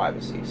sense of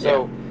privacy.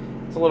 So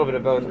it's a little bit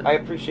of both. I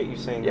appreciate you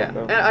saying that,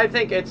 though. And I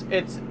think it's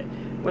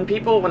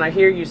when I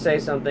hear you say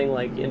something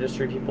like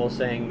industry people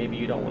saying maybe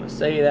you don't want to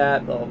say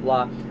that, blah blah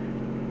blah.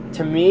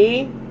 to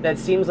me, that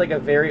seems like a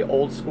very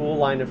old school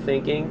line of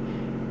thinking.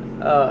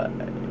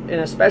 And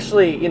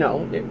especially,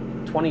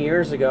 20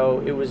 years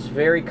ago, it was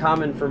very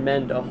common for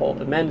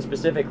men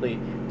specifically,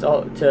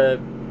 to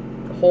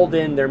hold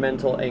in their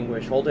mental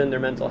anguish, hold in their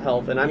mental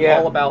health. And I'm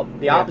all about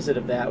the opposite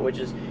of that, which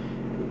is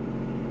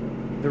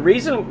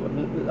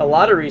a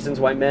lot of reasons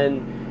why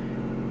men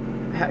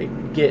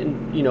get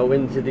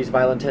into these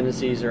violent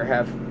tendencies or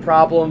have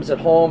problems at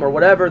home or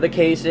whatever the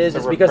case is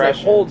because they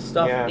hold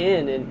stuff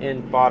in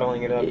and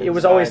bottling it up. It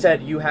was always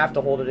said you have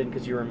to hold it in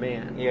because you're a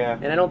man. Yeah.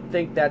 And I don't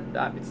think that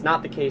it's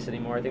not the case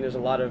anymore. I think there's a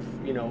lot of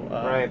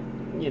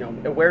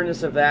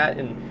awareness of that,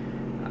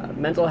 and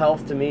mental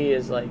health to me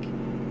is like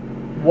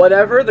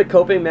whatever the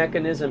coping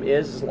mechanism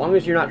is, as long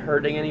as you're not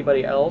hurting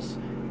anybody else,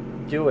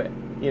 do it.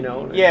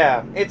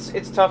 Yeah,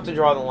 it's tough to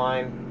draw the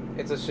line.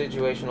 It's a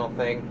situational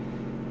thing.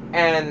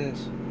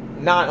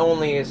 And not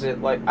only is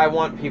it like, I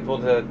want people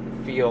to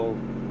feel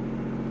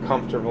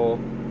comfortable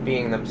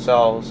being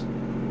themselves,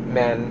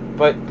 men,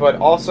 but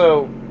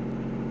also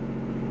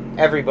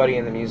everybody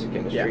in the music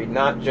industry,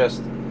 not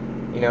just,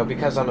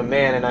 because I'm a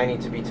man and I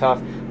need to be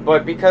tough,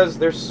 but because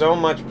there's so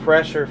much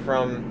pressure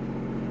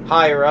from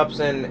higher ups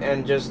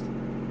and just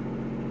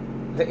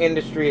the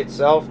industry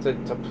itself to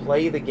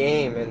play the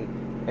game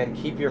and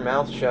keep your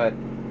mouth shut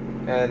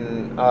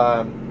and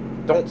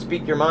don't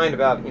speak your mind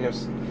about,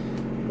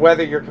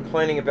 whether you're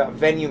complaining about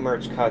venue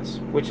merch cuts,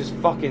 which is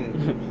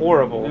fucking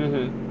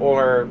horrible,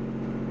 or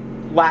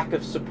lack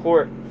of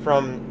support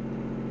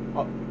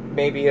from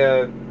maybe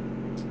a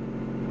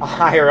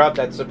higher up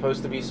that's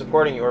supposed to be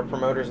supporting you, or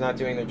promoters not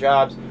doing their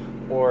jobs,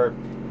 or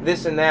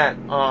this and that.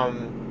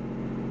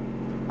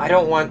 I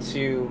don't want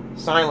to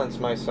silence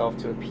myself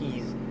to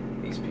appease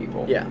these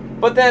people. Yeah.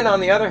 But then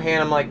on the other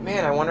hand, I'm like,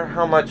 man, I wonder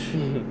how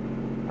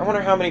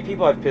many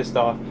people I've pissed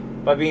off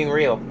by being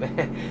real.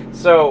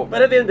 So,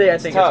 but at the end of the day, I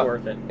think tough.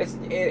 It's worth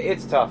it.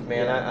 It's tough,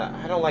 man. Yeah.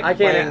 I don't like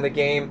playing the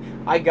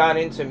game. I got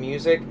into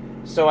music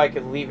so I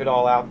could leave it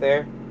all out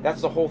there.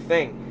 That's the whole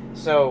thing.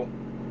 So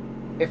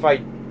if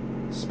I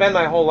spend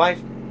my whole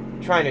life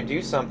trying to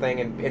do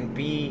something and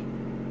be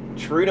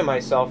true to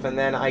myself, and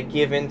then I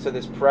give in to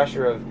this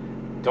pressure of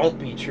don't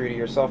be true to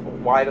yourself, well,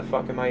 why the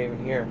fuck am I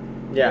even here?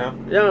 Yeah.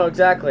 No,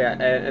 exactly.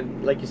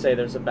 And like you say,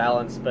 there's a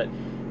balance. But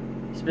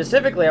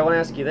specifically, I want to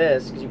ask you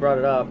this, because you brought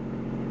it up.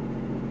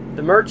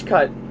 The merch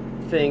cut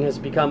thing has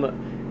become,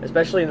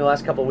 especially in the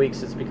last couple of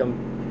weeks, it's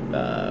become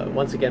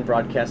once again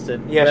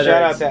broadcasted. Yeah, shout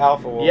out to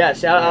Alpha Wolf. Yeah,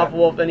 shout out Alpha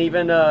Wolf, and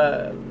even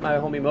my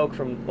homie Moke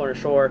from Lorna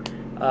Shore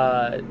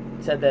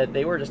said that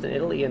they were just in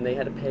Italy and they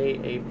had to pay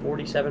a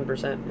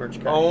 47%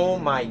 merch cut. Oh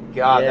my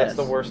god, yes. That's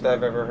the worst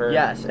I've ever heard.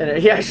 Yes, and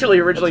he actually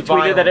originally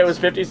tweeted that it was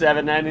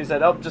 57, and he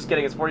said, "Oh, just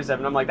kidding, it's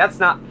 47." I'm like, that's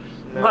not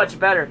much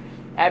better.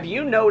 Have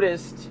you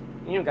noticed?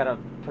 You don't gotta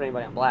put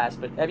anybody on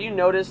blast, but have you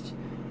noticed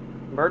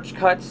merch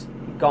cuts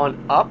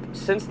gone up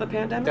since the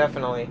pandemic?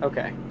 Definitely.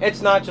 Okay.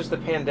 It's not just the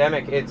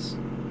pandemic, it's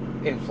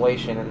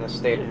inflation and the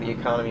state of the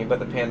economy, but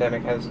the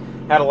pandemic has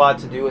had a lot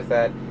to do with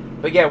that.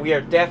 But yeah, we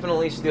are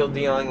definitely still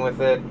dealing with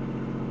it.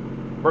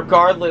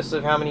 Regardless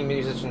of how many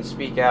musicians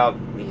speak out,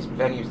 these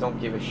venues don't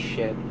give a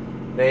shit.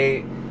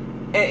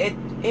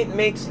 It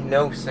makes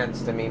no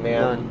sense to me,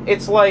 man. None.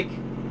 It's like,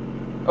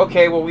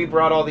 okay, well, we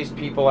brought all these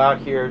people out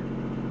here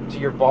to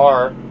your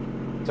bar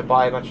to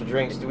buy a bunch of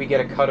drinks. Do we get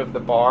a cut of the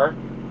bar?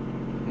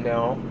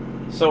 No.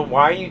 So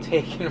why are you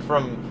taking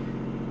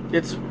from...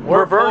 It's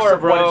reverse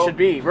of what it should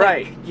be,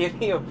 right. Like, give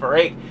me a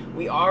break.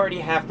 We already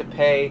have to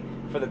pay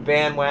for the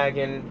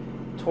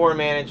bandwagon, tour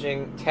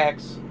managing,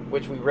 techs,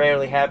 which we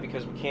rarely have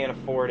because we can't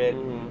afford it.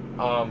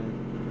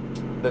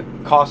 The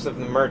cost of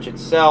the merch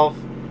itself,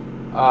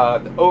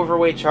 the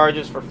overweight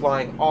charges for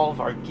flying all of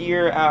our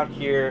gear out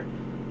here,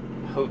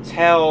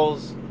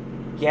 hotels,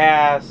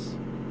 gas,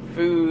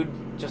 food,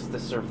 just to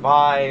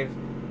survive.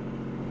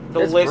 The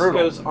list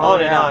goes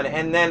on and on.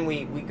 And then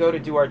we go to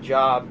do our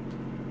job,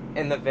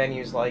 and the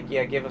venue's like,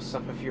 yeah, give us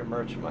some of your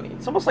merch money.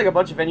 It's almost like a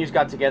bunch of venues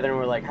got together and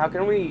were like, how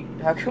can we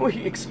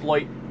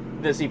exploit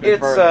this even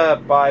further?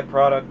 It's a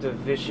byproduct of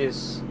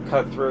vicious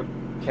cutthroat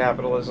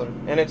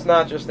capitalism, and it's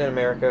not just in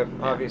America.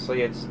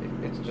 Obviously, it's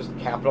just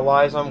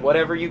capitalize on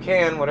whatever you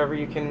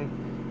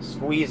can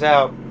squeeze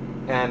out,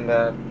 and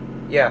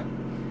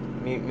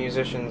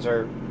musicians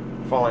are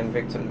falling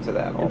victim to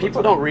that. And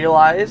people don't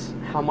realize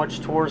how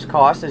much tours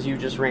cost, as you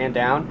just ran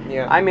down.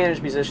 Yeah. I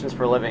manage musicians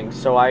for a living,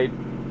 so I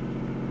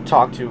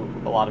talk to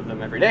a lot of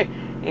them every day,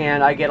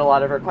 and I get a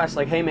lot of requests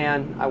like, hey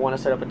man, I want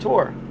to set up a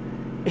tour.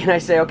 And I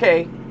say,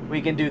 okay,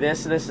 we can do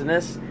this, this, and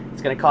this.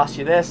 It's going to cost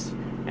you this.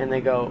 And they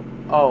go,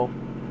 oh,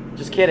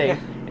 just kidding.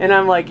 And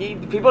I'm like,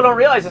 people don't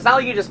realize it's not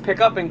like you just pick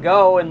up and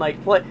go and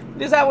like play.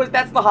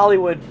 That's the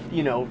Hollywood,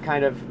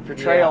 kind of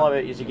portrayal of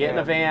it. Is you get in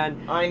a van,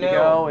 you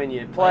go and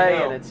you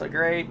play, and it's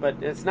great, but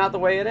it's not the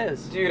way it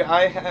is. Dude,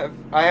 I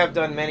have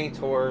done many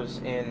tours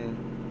in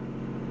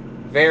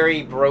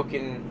very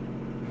broken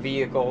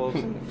vehicles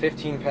and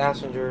 15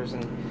 passengers,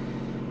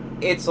 and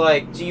it's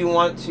like, do you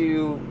want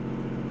to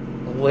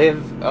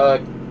live a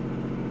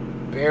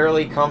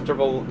barely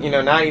comfortable,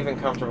 not even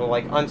comfortable,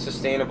 like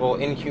unsustainable,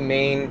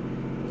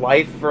 inhumane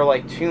life for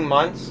like 2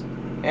 months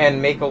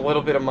and make a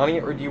little bit of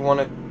money, or do you want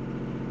to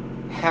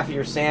have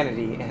your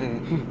sanity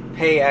and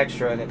pay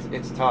extra? And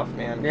it's tough,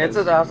 man. Yeah,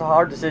 that's a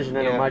hard decision,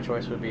 and my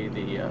choice would be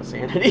the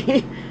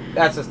sanity.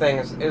 That's the thing,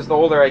 is the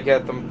older I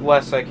get, the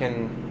less I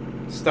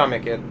can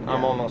stomach it.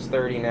 I'm almost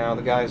 30 now.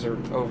 The guys are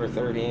over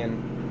 30,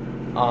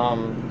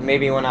 and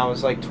maybe when I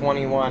was like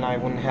 21, I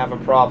wouldn't have a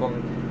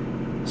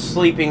problem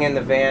sleeping in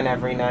the van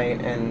every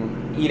night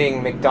and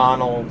eating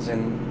McDonald's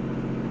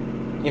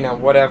and, you know,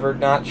 whatever,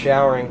 not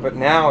showering. But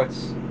now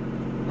it's...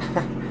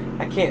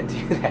 I can't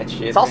do that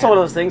shit. It's also one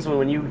of those things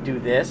when you do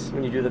this,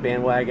 when you do the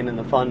bandwagon and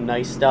the fun,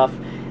 nice stuff,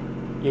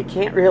 you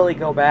can't really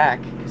go back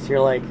because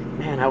you're like,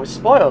 man, I was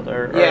spoiled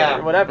or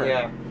whatever.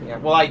 Yeah.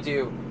 Well, I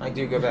do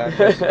go back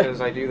because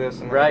I do this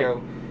and I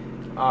go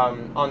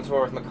on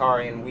tour with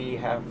Makari, and we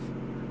have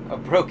a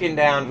broken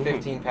down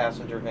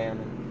 15-passenger van.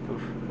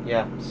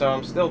 And, so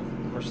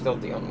we're still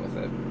dealing with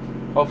it.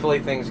 Hopefully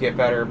things get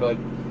better, but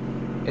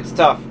it's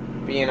tough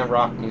being a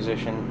rock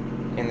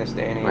musician in this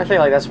day and age. I think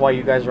like that's why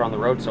you guys are on the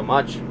road so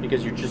much,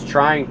 because you're just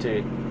trying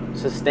to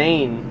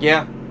sustain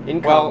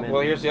income.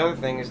 Well, here's the other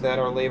thing, is that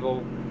our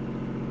label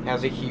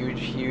has a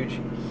huge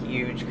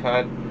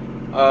cut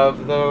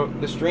of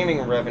the streaming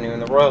revenue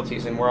and the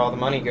royalties and where all the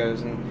money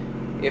goes.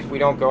 And if we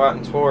don't go out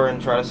and tour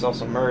and try to sell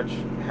some merch,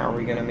 how are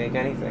we going to make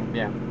anything?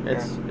 Yeah,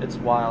 it's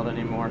wild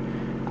anymore.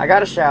 I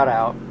got a shout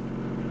out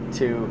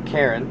to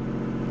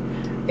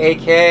Karen,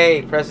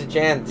 AK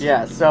President.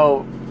 Yeah,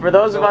 so for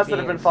those of us that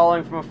have been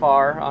following from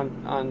afar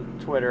on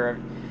Twitter,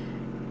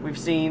 we've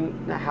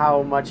seen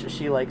how much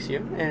she likes you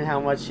and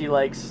how much she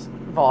likes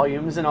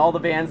Volumes and all the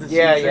bands that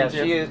she's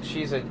into.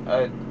 She's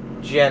a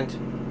gent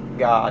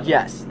god.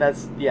 Yes.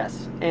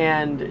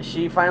 And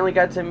she finally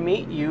got to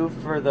meet you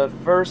for the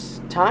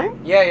first time?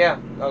 Yeah.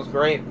 That was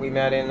great. We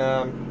met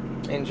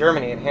in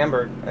Germany, in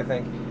Hamburg, I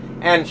think.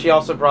 And she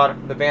also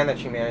brought the band that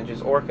she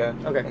manages, Orca.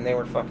 Okay. And they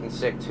were fucking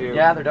sick, too.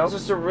 Yeah, they're dope. It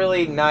was just a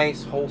really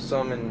nice,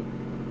 wholesome,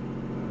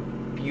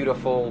 and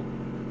beautiful,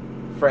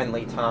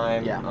 friendly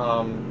time. Yeah.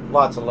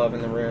 Lots of love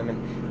in the room.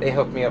 And they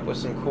hooked me up with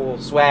some cool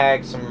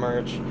swag, some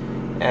merch.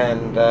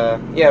 And,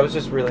 it was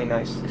just really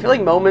nice. I feel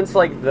like moments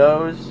like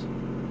those,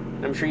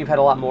 and I'm sure you've had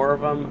a lot more of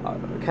them,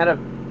 kind of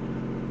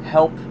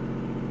help,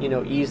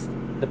 ease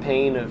the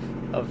pain of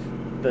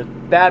the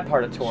bad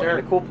part of touring.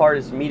 Sure. The cool part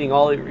is meeting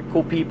all the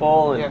cool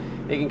people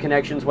and making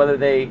connections, whether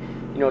they,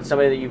 it's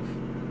somebody that you've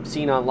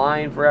seen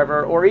online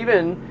forever, or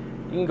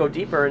even you can go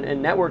deeper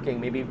and networking,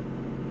 maybe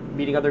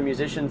meeting other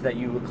musicians that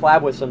you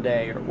collab with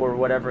someday or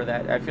whatever.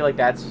 That I feel like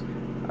that's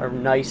a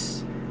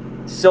nice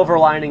silver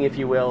lining, if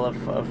you will,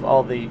 of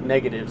all the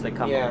negatives that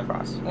come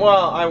across.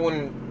 Well, I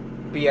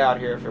wouldn't be out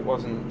here if it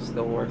wasn't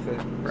still worth it.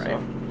 Right.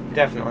 So,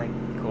 definitely.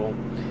 Cool.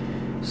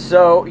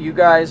 So, you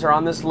guys are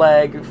on this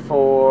leg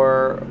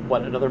for,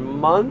 what, another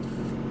month?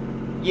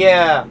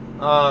 Yeah,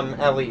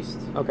 at least.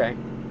 Okay.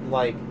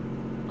 Like,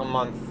 a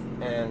month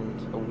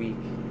and a week.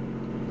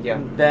 Yeah.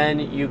 Then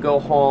you go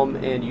home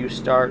and you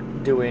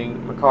start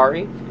doing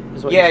Makari?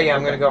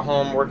 I'm going to go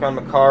home, work on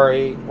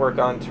Makari, work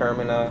on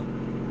Termina.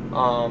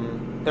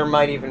 There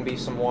might even be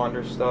some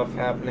Wander stuff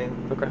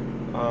happening. Okay.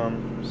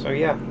 So,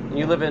 yeah.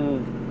 You live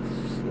in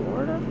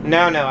Florida?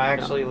 No, I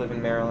actually live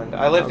in Maryland.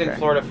 I lived in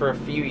Florida for a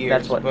few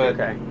years, but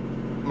I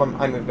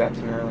moved back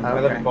to Maryland. Okay. I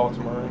live in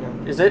Baltimore right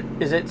now. Is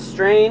it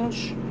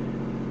strange,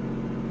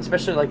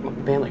 especially like a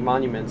band like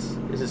Monuments,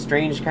 is it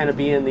strange kind of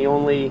being the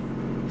only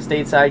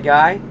stateside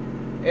guy?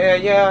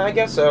 Yeah, I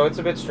guess so. It's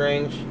a bit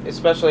strange,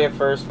 especially at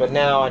first, but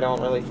now I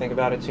don't really think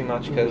about it too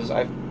much because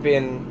I've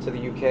been to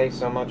the UK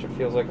so much, it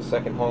feels like a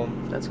second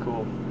home. That's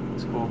cool.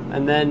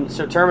 And then,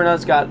 so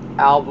Termina's got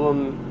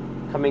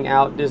album coming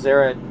out. Is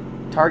there a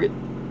target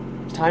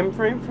time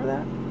frame for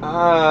that?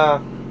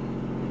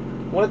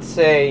 Let's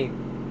say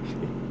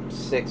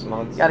 6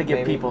 months. Got to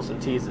give people some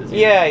teases.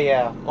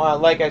 Yeah. Well,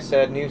 like I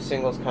said, new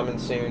singles coming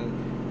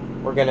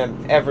soon. We're going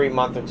to, every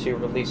month or two,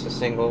 release a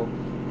single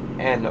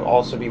and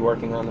also be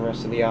working on the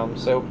rest of the album.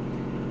 So,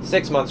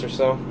 6 months or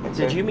so.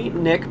 Did you meet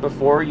Nick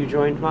before you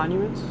joined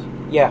Monuments?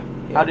 Yeah.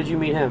 How did you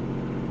meet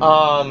him?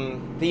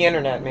 The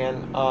internet,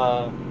 man.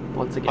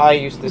 Once again. I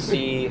used to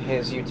see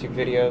his YouTube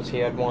videos. He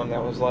had one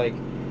that was like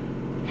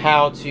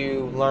how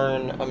to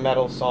learn a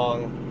metal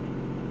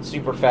song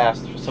super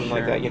fast or something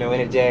like that, in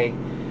a day.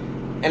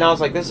 And I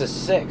was like, this is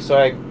sick. So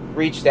I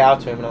reached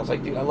out to him and I was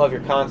like, dude, I love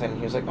your content. And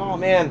he was like, oh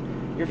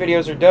man, your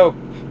videos are dope.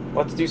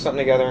 Let's do something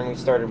together. And we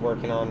started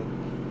working on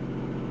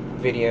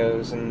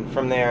videos. And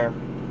from there,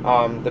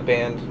 the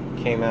band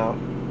came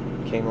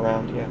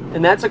around, yeah.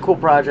 And that's a cool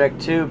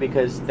project too,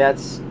 because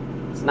it's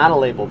not a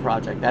label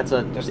project. That's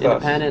just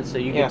independent, so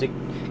you get to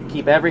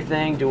keep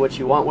everything, do what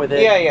you want with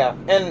it. Yeah.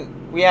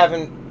 And we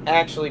haven't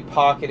actually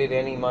pocketed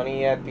any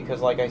money yet because,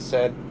 like I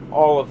said,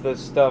 all of the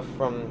stuff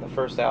from the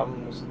first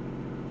album was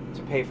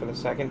to pay for the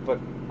second. But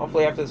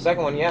hopefully after the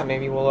second one,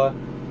 maybe we'll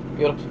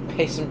be able to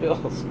pay some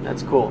bills.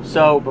 That's cool.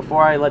 So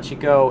before I let you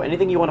go,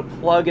 anything you want to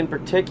plug in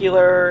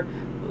particular?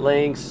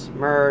 Links,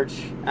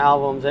 merch,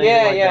 albums,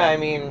 anything like that? I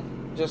mean,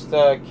 just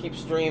keep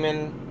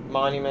streaming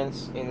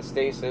Monuments in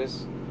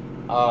Stasis.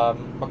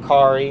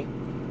 Makari,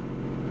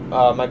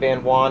 my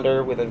band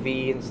Wander with a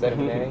V instead of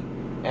an A,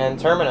 and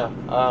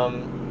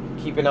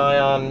Termina. Keep an eye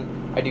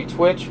on, I do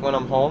Twitch when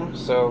I'm home,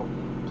 so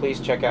please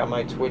check out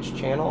my Twitch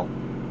channel.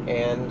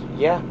 And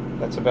yeah,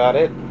 that's about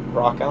it.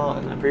 Rock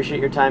on. I appreciate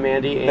your time,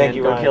 Andy, and Thank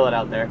you, go Ryan. kill it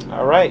out there.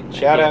 All right.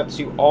 Shout out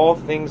to All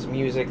Things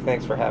Music.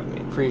 Thanks for having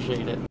me.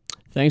 Appreciate it.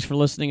 Thanks for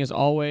listening as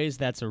always.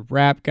 That's a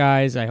wrap,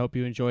 guys. I hope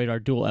you enjoyed our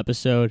dual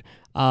episode.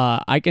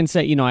 I can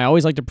say, I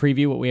always like to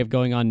preview what we have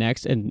going on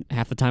next, and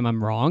half the time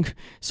I'm wrong.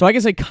 So I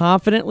can say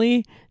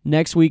confidently,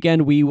 next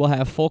weekend we will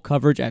have full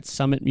coverage at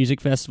Summit Music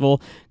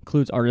Festival.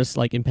 Includes artists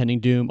like Impending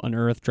Doom,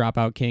 Unearthed,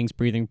 Dropout Kings,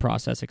 Breathing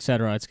Process,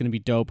 etc. It's going to be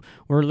dope.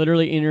 We're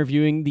literally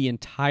interviewing the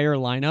entire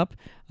lineup,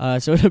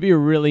 so it'll be a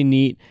really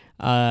neat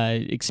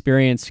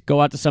experience.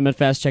 Go out to Summit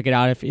Fest, check it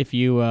out if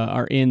you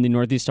are in the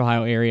Northeast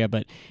Ohio area.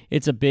 But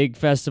it's a big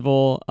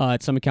festival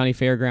at Summit County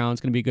Fairgrounds.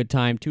 It's going to be a good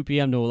time, 2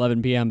 p.m. to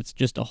 11 p.m. It's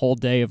just a whole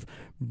day of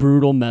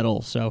brutal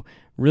metal. So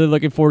really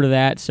looking forward to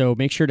that. So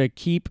make sure to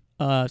keep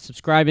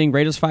subscribing,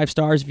 rate us 5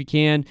 stars if you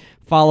can.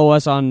 Follow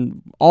us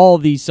on all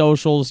these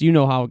socials. You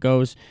know how it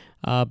goes.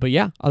 But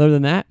yeah, other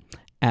than that,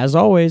 as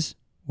always,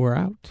 we're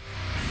out.